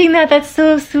for reading that. That's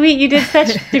so sweet. You did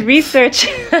such research.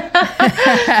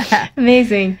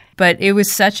 Amazing. But it was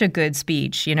such a good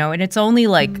speech, you know, and it's only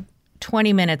like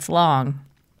 20 minutes long.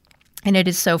 And it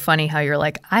is so funny how you're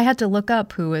like, I had to look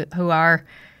up who our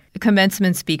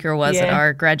commencement speaker was at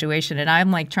our graduation. And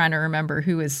I'm like trying to remember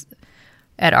who was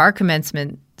at our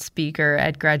commencement speaker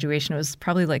at graduation. It was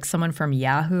probably like someone from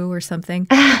Yahoo or something.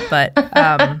 But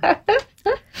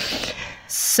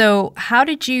so how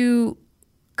did you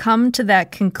come to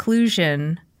that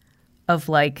conclusion of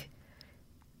like,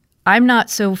 I'm not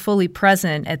so fully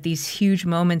present at these huge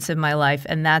moments in my life,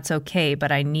 and that's okay,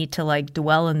 but I need to like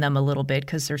dwell in them a little bit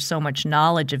because there's so much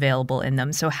knowledge available in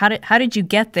them. So how did you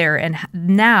get there, and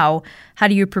now how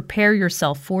do you prepare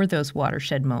yourself for those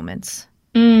watershed moments?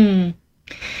 Yeah,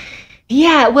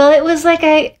 well, it was like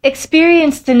I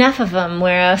experienced enough of them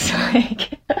where I was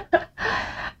like,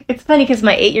 it's funny because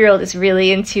my 8-year-old is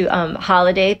really into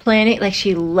holiday planning. Like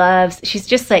she's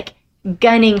just like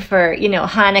gunning for, you know,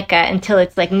 Hanukkah until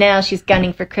it's like now she's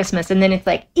gunning for Christmas, and then it's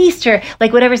like Easter,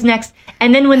 like whatever's next.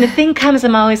 And then when the thing comes,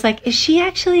 I'm always like, is she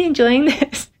actually enjoying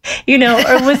this? You know,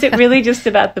 or was it really just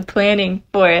about the planning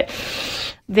for it?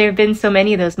 There have been so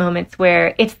many of those moments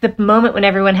where it's the moment when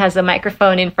everyone has a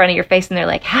microphone in front of your face and they're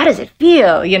like, how does it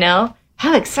feel? You know,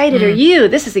 how excited are you?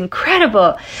 This is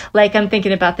incredible. Like I'm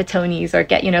thinking about the Tonys or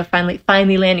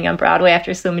finally landing on Broadway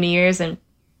after so many years. And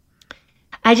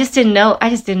I just didn't know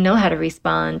how to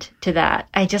respond to that.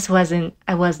 I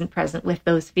wasn't present with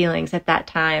those feelings at that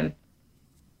time.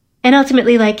 And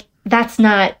ultimately, like, that's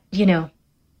not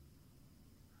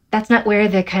where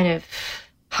the kind of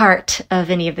heart of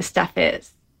any of the stuff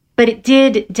is. But it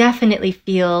did definitely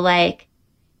feel like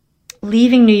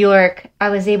leaving New York, I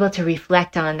was able to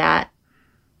reflect on that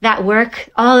work,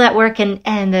 all that work and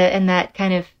that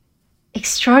kind of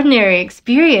extraordinary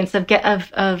experience of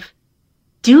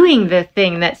doing the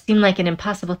thing that seemed like an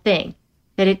impossible thing,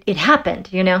 that it happened,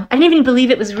 you know? I didn't even believe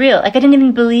it was real. Like, I didn't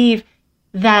even believe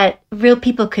that real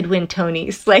people could win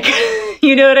Tonys. Like,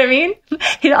 you know what I mean?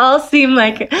 It all seemed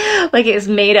like it was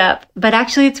made up, but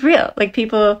actually it's real. Like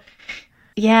people,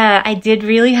 I did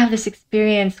really have this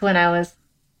experience when I was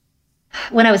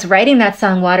writing that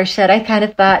song Watershed. I kind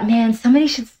of thought, man, somebody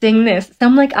should sing this.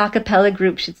 Some like a cappella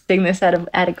group should sing this at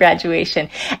a graduation.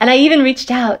 And I even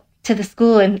reached out to the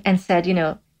school and said, you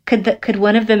know, could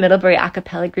one of the Middlebury a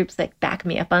cappella groups like back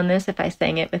me up on this if I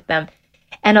sang it with them?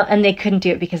 And they couldn't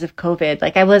do it because of COVID.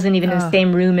 Like I wasn't even in the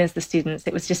same room as the students.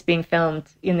 It was just being filmed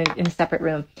in a separate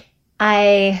room.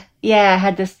 I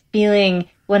had this feeling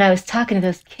when I was talking to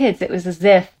those kids, it was as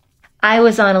if I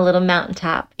was on a little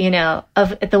mountaintop, you know,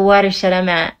 at the watershed I'm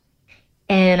at.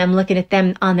 And I'm looking at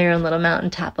them on their own little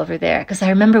mountaintop over there. Because I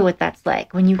remember what that's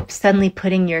like when you suddenly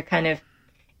putting your kind of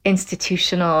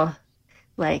institutional,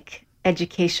 like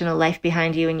educational life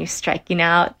behind you and you're striking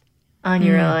out on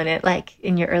your own at like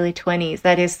in your early 20s.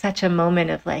 That is such a moment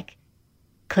of like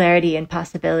clarity and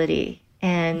possibility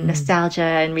and nostalgia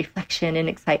and reflection and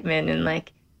excitement. And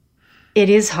like, it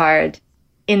is hard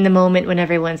in the moment when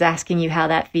everyone's asking you how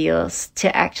that feels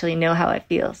to actually know how it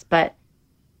feels. But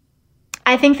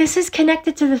I think this is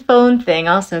connected to the phone thing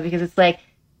also, because it's like,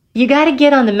 you got to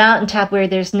get on the mountaintop where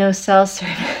there's no cell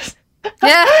service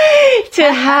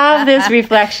to have this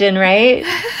reflection, right?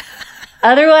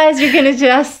 Otherwise, you're going to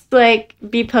just like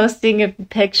be posting a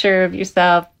picture of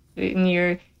yourself in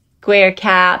your square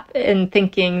cap and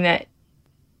thinking that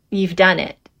you've done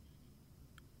it.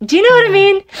 Do you know what I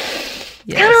mean?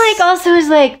 Yes. Kind of like also is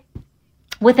like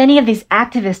with any of these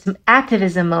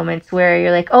activism moments where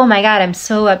you're like, oh my God, I'm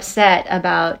so upset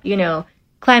about, you know,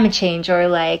 climate change or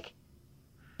like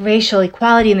racial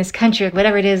equality in this country or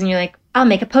whatever it is. And you're like, I'll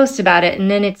make a post about it and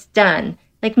then it's done.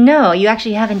 Like, no, you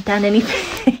actually haven't done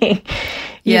anything.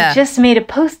 You just made a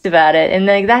post about it. And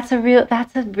like, that's a real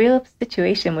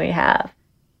situation we have.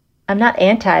 I'm not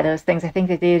anti those things. I think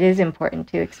that it is important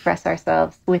to express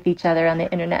ourselves with each other on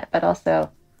the internet, but also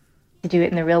to do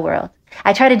it in the real world.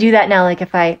 I try to do that now. Like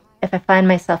if I find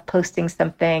myself posting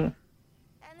something,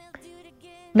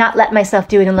 not let myself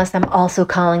do it unless I'm also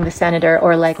calling the senator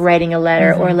or like writing a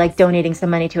letter or like donating some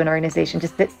money to an organization.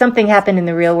 Just that something happened in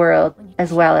the real world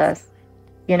as well as,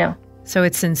 you know. So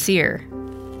it's sincere.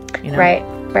 You know? Right.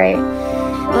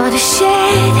 What a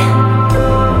shit.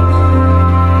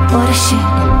 What a shit.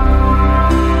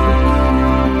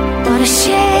 What a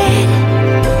shit.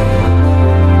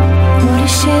 What a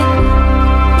shit.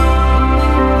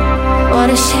 What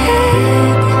a shit.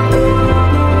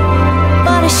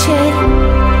 What a shit.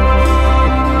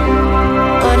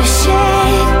 What a shit. What a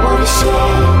shit. What a shit.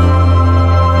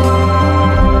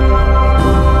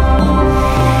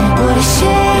 What a shit.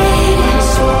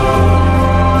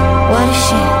 What a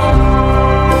shit.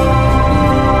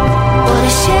 What a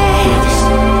shit.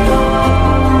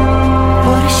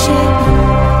 What a shit.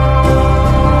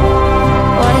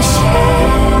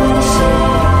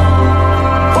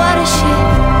 What a shit.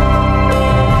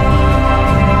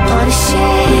 What a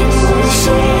shit. What a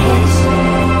shit.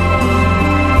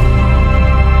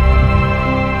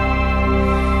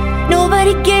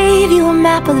 Nobody gave you a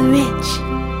map of the rich.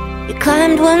 You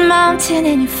climbed one mountain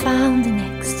and you found the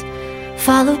next.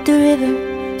 Followed the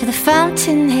river to the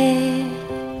fountainhead.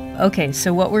 Okay,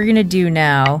 so what we're going to do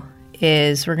now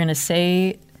is we're going to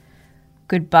say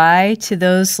goodbye to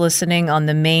those listening on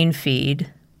the main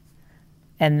feed,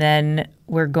 and then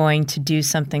we're going to do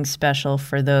something special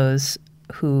for those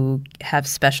who have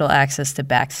special access to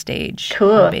Backstage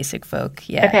on Basic Folk.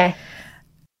 Yeah. Okay.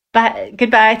 Bye.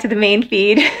 Goodbye to the main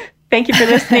feed. Thank you for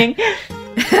listening.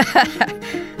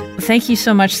 Thank you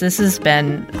so much.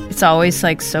 It's always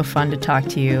like so fun to talk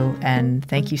to you, and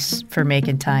thank you for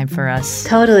making time for us.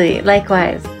 Totally.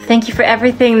 Likewise. Thank you for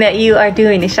everything that you are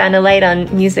doing to shine a light on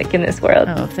music in this world.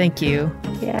 Oh, thank you.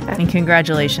 Yeah. And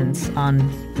congratulations on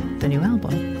the new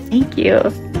album. Thank you.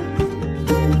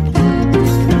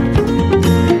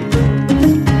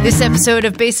 This episode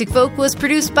of Basic Folk was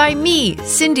produced by me,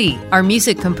 Cindy. Our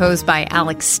music composed by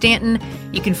Alex Stanton.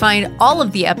 You can find all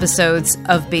of the episodes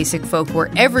of Basic Folk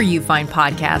wherever you find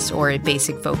podcasts or at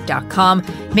basicfolk.com.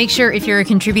 Make sure if you're a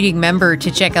contributing member to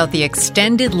check out the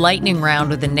extended lightning round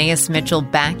with Anais Mitchell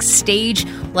Backstage.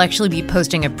 We'll actually be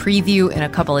posting a preview in a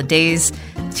couple of days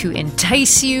to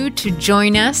entice you to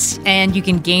join us, and you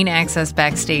can gain access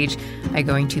backstage by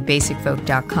going to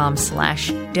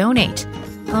basicfolk.com/donate.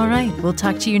 All right, we'll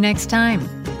talk to you next time.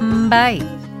 Bye.